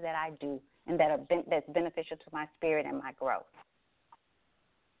of things that I do and that's beneficial to my spirit and my growth.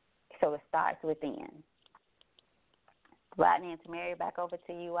 So it starts within. Rodney and Tamara, back over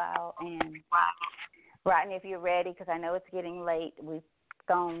to you all. And Rodney, if you're ready, because I know it's getting late. We've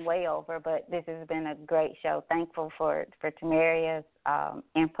gone way over, but this has been a great show. Thankful for Tamara's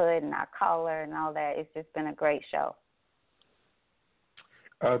input and our caller and all that. It's just been a great show.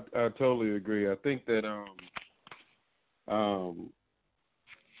 I totally agree. I think that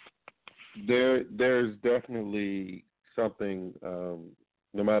there's definitely something,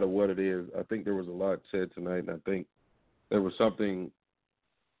 no matter what it is. I think there was a lot said tonight, and I think there was something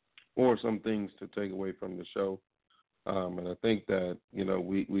or some things to take away from the show. And I think that,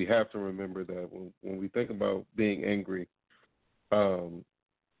 we have to remember that when we think about being angry,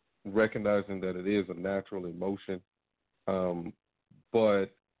 recognizing that it is a natural emotion, but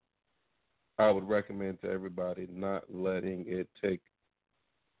I would recommend to everybody not letting it take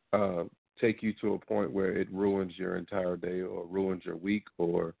you to a point where it ruins your entire day or ruins your week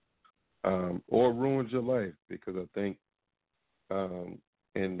or ruins your life. Because I think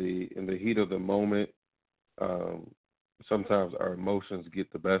in the heat of the moment, sometimes our emotions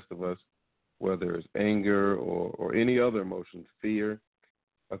get the best of us, whether it's anger or any other emotion, fear.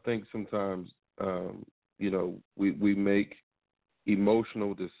 I think sometimes, we make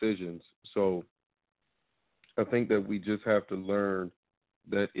emotional decisions. So I think that we just have to learn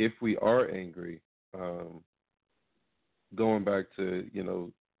that if we are angry, going back to,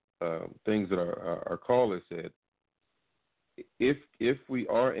 things that our caller said, if we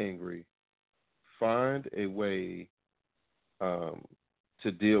are angry, find a way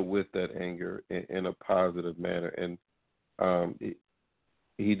to deal with that anger in a positive manner. And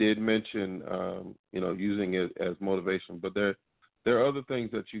he did mention, using it as motivation, but there are other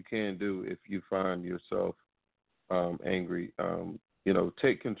things that you can do if you find yourself angry.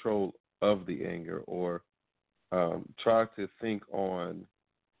 Take control of the anger, or try to think on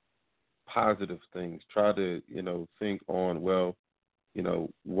positive things. Try to, think on,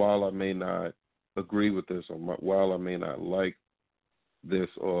 while I may not agree with this, or while I may not like this,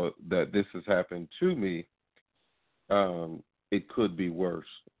 or that this has happened to me, it could be worse.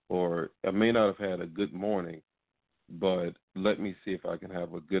 Or I may not have had a good morning, but let me see if I can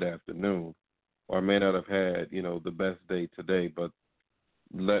have a good afternoon. Or I may not have had, the best day today, but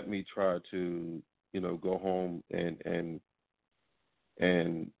let me try to, go home and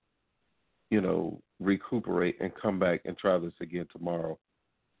recuperate and come back and try this again tomorrow.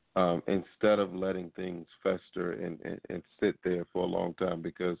 Instead of letting things fester and sit there for a long time,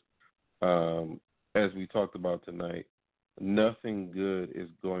 because as we talked about tonight, nothing good is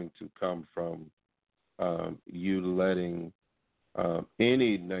going to come from you letting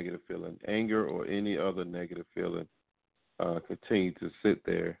any negative feeling, anger or any other negative feeling, continue to sit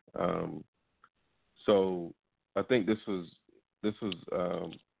there. So I think this was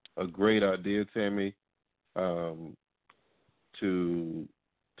a great idea, Tammy, to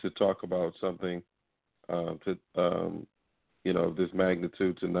talk about something of this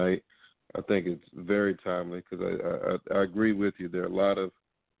magnitude tonight. I think it's very timely because I agree with you. There are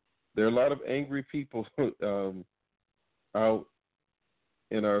a lot of angry people out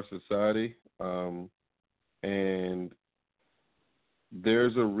in our society, and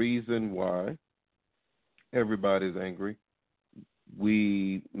there's a reason why everybody's angry.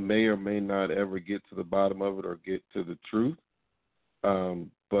 We may or may not ever get to the bottom of it or get to the truth,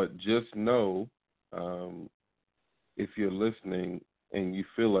 but just know, if you're listening and you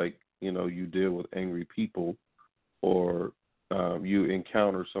feel like you deal with angry people, or you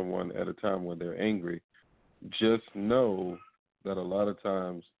encounter someone at a time when they're angry, just know that a lot of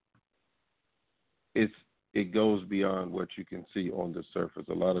times it goes beyond what you can see on the surface.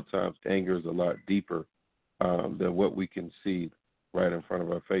 A lot of times anger is a lot deeper than what we can see right in front of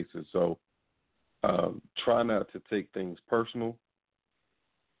our faces. So try not to take things personal.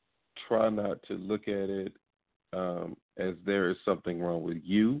 Try not to look at it as there is something wrong with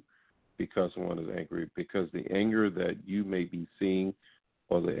you. because someone is angry, because the anger that you may be seeing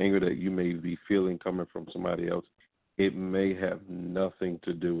or the anger that you may be feeling coming from somebody else, it may have nothing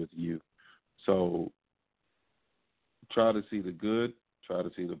to do with you. So try to see the good, try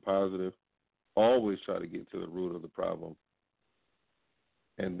to see the positive, always try to get to the root of the problem.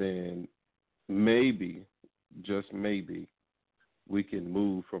 And then maybe, just maybe, we can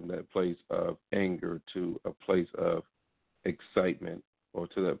move from that place of anger to a place of excitement or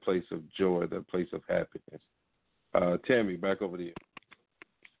to that place of joy, that place of happiness. Tammy, back over to you.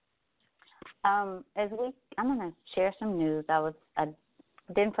 I'm going to share some news. I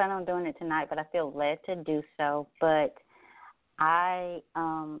didn't plan on doing it tonight, but I feel led to do so. But I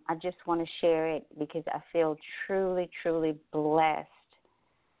just want to share it because I feel truly, truly blessed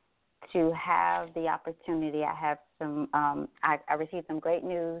to have the opportunity. I have some. I received some great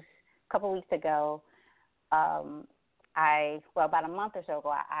news a couple weeks ago. About a month or so ago,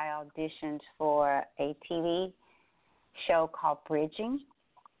 I auditioned for a TV show called Bridging.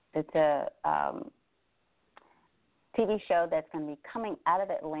 It's a TV show that's going to be coming out of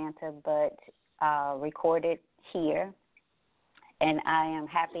Atlanta, but recorded here. And I am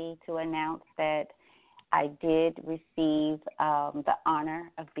happy to announce that I did receive the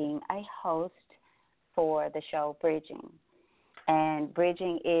honor of being a host for the show Bridging. And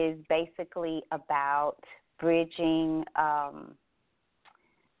Bridging is basically about bridging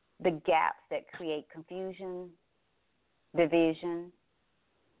the gaps that create confusion, division,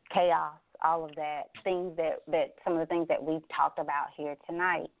 chaos, all of that, things that some of the things that we've talked about here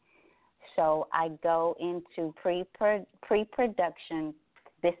tonight. So I go into pre-production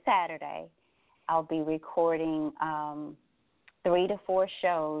this Saturday. I'll be recording 3 to 4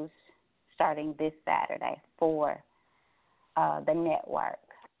 shows starting this Saturday for the network.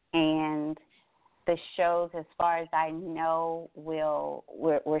 And the shows, as far as I know,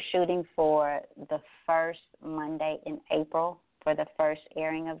 we're shooting for the first Monday in April for the first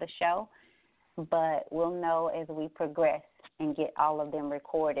airing of the show. But we'll know as we progress and get all of them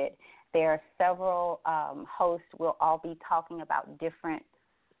recorded. There are several hosts. We'll all be talking about different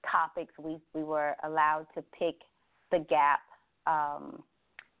topics. We were allowed to pick the gap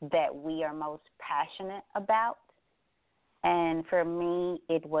that we are most passionate about. And for me,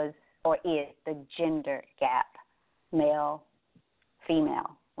 it was or is the gender gap, male,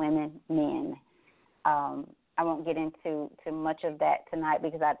 female, women, men. I won't get into much of that tonight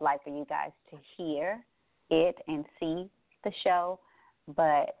because I'd like for you guys to hear it and see the show.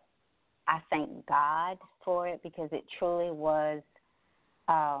 But I thank God for it because it truly was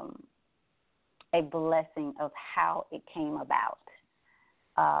a blessing of how it came about.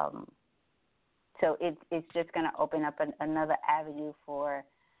 So it's just going to open up another avenue for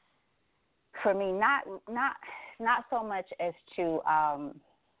me, not so much as to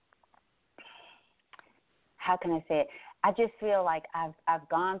how can I say it? I just feel like I've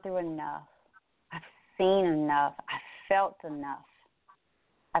gone through enough. I've seen enough. I've felt enough.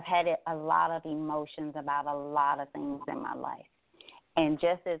 I've had a lot of emotions about a lot of things in my life. And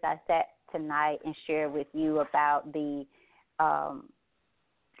just as I sat tonight and shared with you about the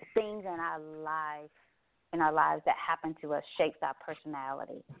things in our lives that happen to us shapes our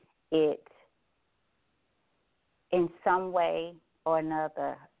personality, it in some way or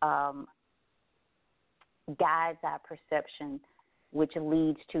another guides our perception, which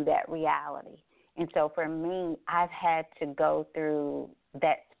leads to that reality. And so for me, I've had to go through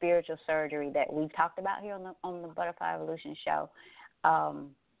that spiritual surgery that we talked about here on the Butterfly Evolution show.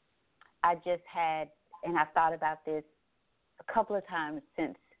 I just had, and I've thought about this a couple of times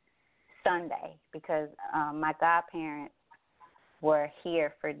since Sunday because my godparents were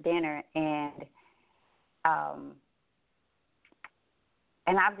here for dinner, and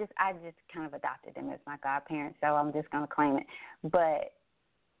I just kind of adopted them as my godparents, so I'm just going to claim it. But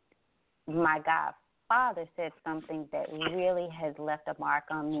my godfather said something that really has left a mark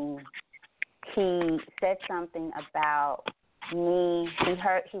on me. He said something about me.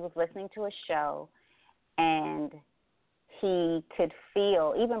 He was listening to a show, and he could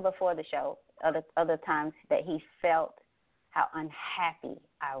feel, even before the show, other times that he felt how unhappy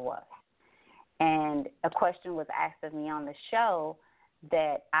I was. And a question was asked of me on the show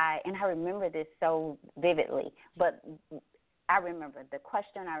that I remember this so vividly, but I remember the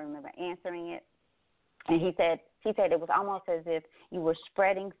question, I remember answering it, and he said it was almost as if you were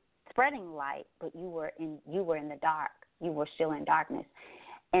spreading light, but you were in the dark. You were still in darkness.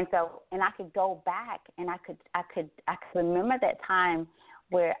 And so, and I could go back and I could remember that time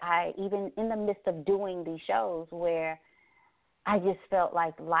where I, even in the midst of doing these shows, where I just felt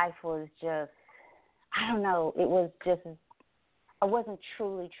like life was just, I don't know, it was just I wasn't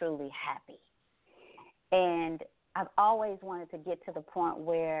truly happy. And I've always wanted to get to the point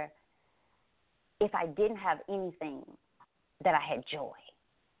where if I didn't have anything, that I had joy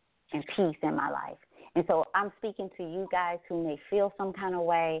and peace in my life. And so I'm speaking to you guys who may feel some kind of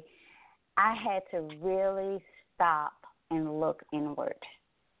way. I had to really stop and look inward.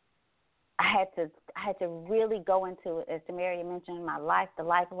 I had to really go into it, as Samaria mentioned, my life, the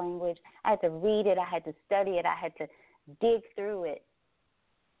life language. I had to read it. I had to study it. I had to dig through it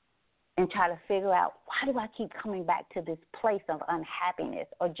and try to figure out, why do I keep coming back to this place of unhappiness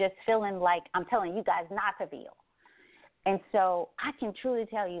or just feeling like I'm telling you guys not to feel? And so I can truly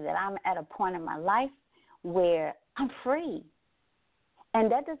tell you that I'm at a point in my life where I'm free.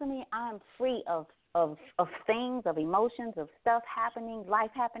 And that doesn't mean I'm free of things, of emotions, of stuff happening,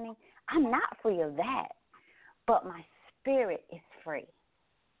 life happening. I'm not free of that. But my spirit is free.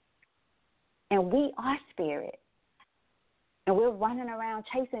 And we are spirit. And we're running around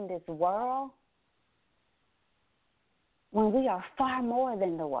chasing this world when we are far more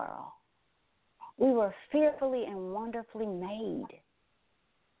than the world. We were fearfully and wonderfully made.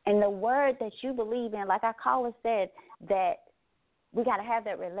 And the word that you believe in, like our caller said, that we got to have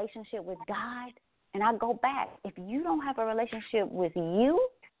that relationship with God. And I go back. If you don't have a relationship with you,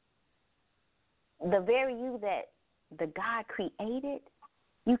 the very you that the God created,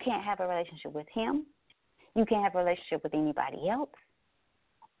 you can't have a relationship with him. You can't have a relationship with anybody else.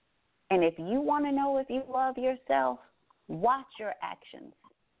 And if you want to know if you love yourself, watch your actions,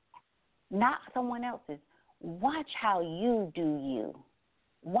 not someone else's. Watch how you do you.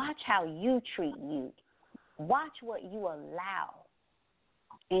 Watch how you treat you. Watch what you allow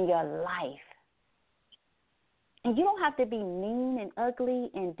in your life. And you don't have to be mean and ugly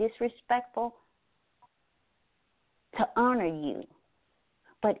and disrespectful to honor you,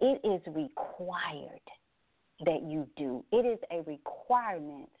 but it is required that you do. It is a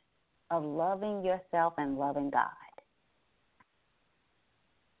requirement of loving yourself and loving God.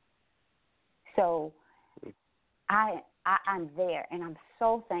 So I'm there, and I'm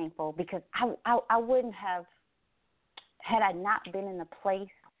so thankful because I wouldn't have, had I not been in the place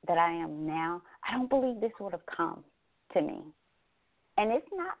that I am now, I don't believe this would have come to me. And it's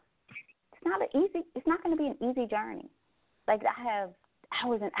not going to be an easy journey. Like, I have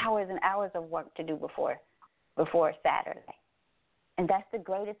hours and hours and hours of work to do before Saturday. And that's the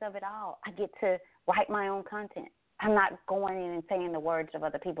greatest of it all. I get to write my own content. I'm not going in and saying the words of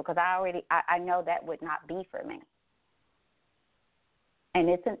other people because I know that would not be for me. And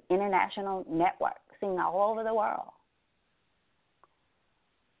it's an international network seen all over the world.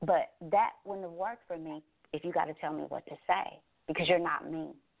 But that wouldn't have worked for me if you got to tell me what to say because you're not me.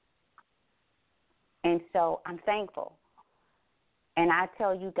 And so I'm thankful. And I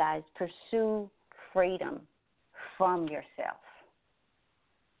tell you guys, pursue freedom from yourself.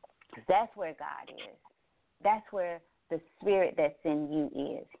 That's where God is. That's where the spirit that's in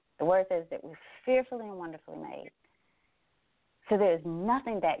you is. The word says that we're fearfully and wonderfully made. So there's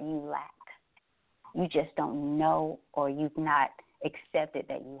nothing that you lack. You just don't know, or you've not accepted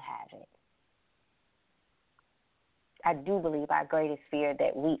that you have it. I do believe our greatest fear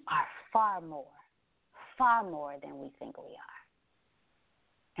that we are far more than we think we are.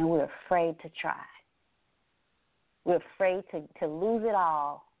 And we're afraid to try. We're afraid to lose it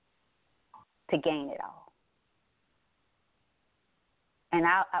all to gain it all. And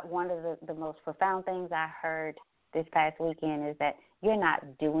one of the most profound things I heard this past weekend is that you're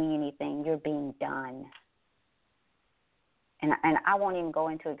not doing anything, you're being done. And I won't even go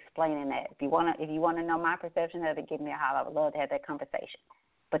into explaining that. If you want to know my perception of it, give me a holler. I would love to have that conversation.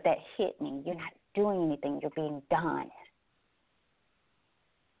 But that hit me. You're not doing anything, you're being done.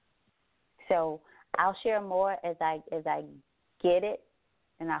 So I'll share more as I get it,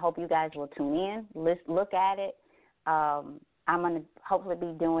 and I hope you guys will tune in, look at it. I'm going to hopefully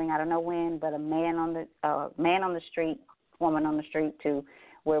be doing, I don't know when, but a man on the street, woman on the street too,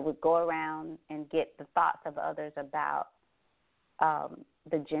 where we go around and get the thoughts of others about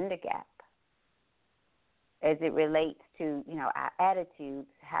the gender gap as it relates to, our attitudes,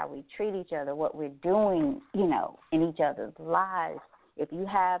 how we treat each other, what we're doing, in each other's lives. If you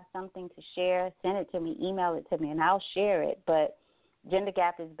have something to share, send it to me, email it to me, and I'll share it. But gender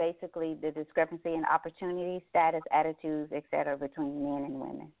gap is basically the discrepancy in opportunities, status, attitudes, et cetera, between men and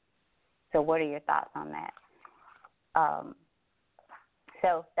women. So what are your thoughts on that?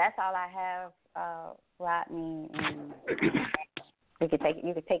 So that's all I have, Rodney. And you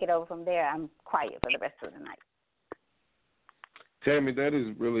could take it over from there. I'm quiet for the rest of the night. Tammy, that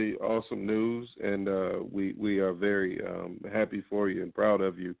is really awesome news, and we are very happy for you and proud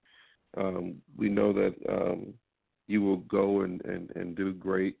of you. We know that, you will go and do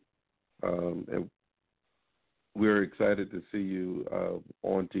great. And we're excited to see you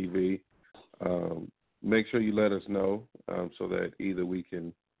on TV. Make sure you let us know so that either we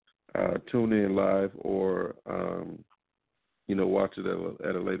can tune in live or, watch it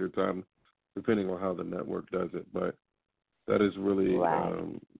at a later time, depending on how the network does it. But that is really,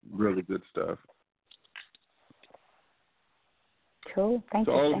 really good stuff. Cool. Thank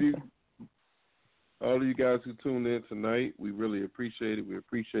you. All of you guys who tuned in tonight, we really appreciate it. We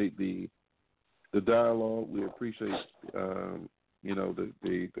appreciate the dialogue. We appreciate,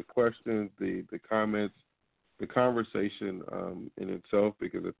 the questions, the comments, the conversation in itself,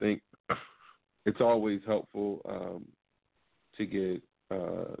 because I think it's always helpful to get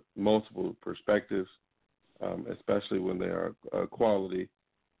multiple perspectives, especially when they are quality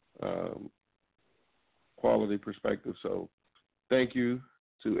perspective. So thank you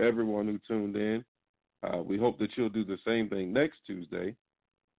to everyone who tuned in. We hope that you'll do the same thing next Tuesday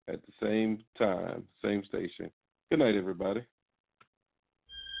at the same time, same station. Good night, everybody.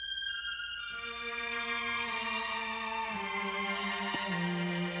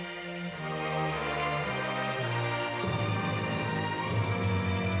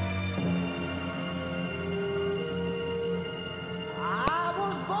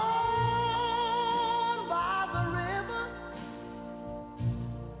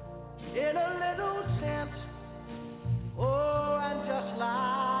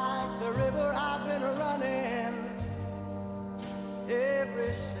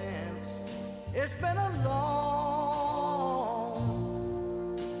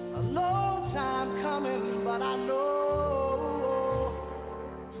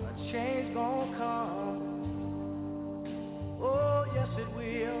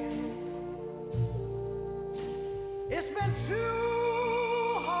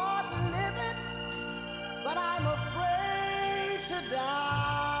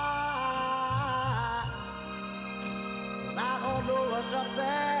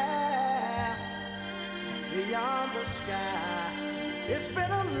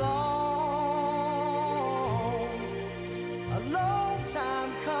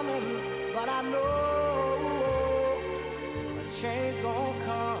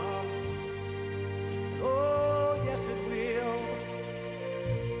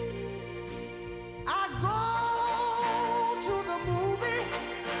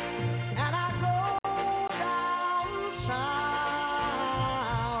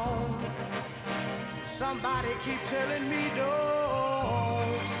 Somebody keep telling me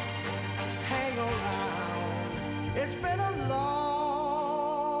don't hang around. It's been a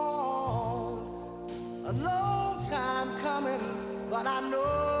long time coming, but I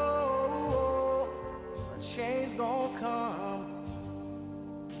know a change gonna come.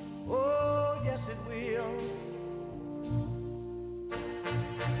 Oh, yes it will.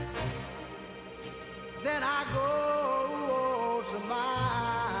 Then I go to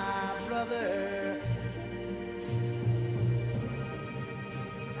my brother.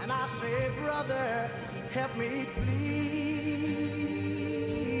 I say, brother, help me please.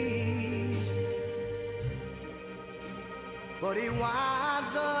 But he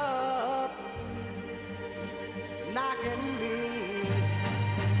winds up knocking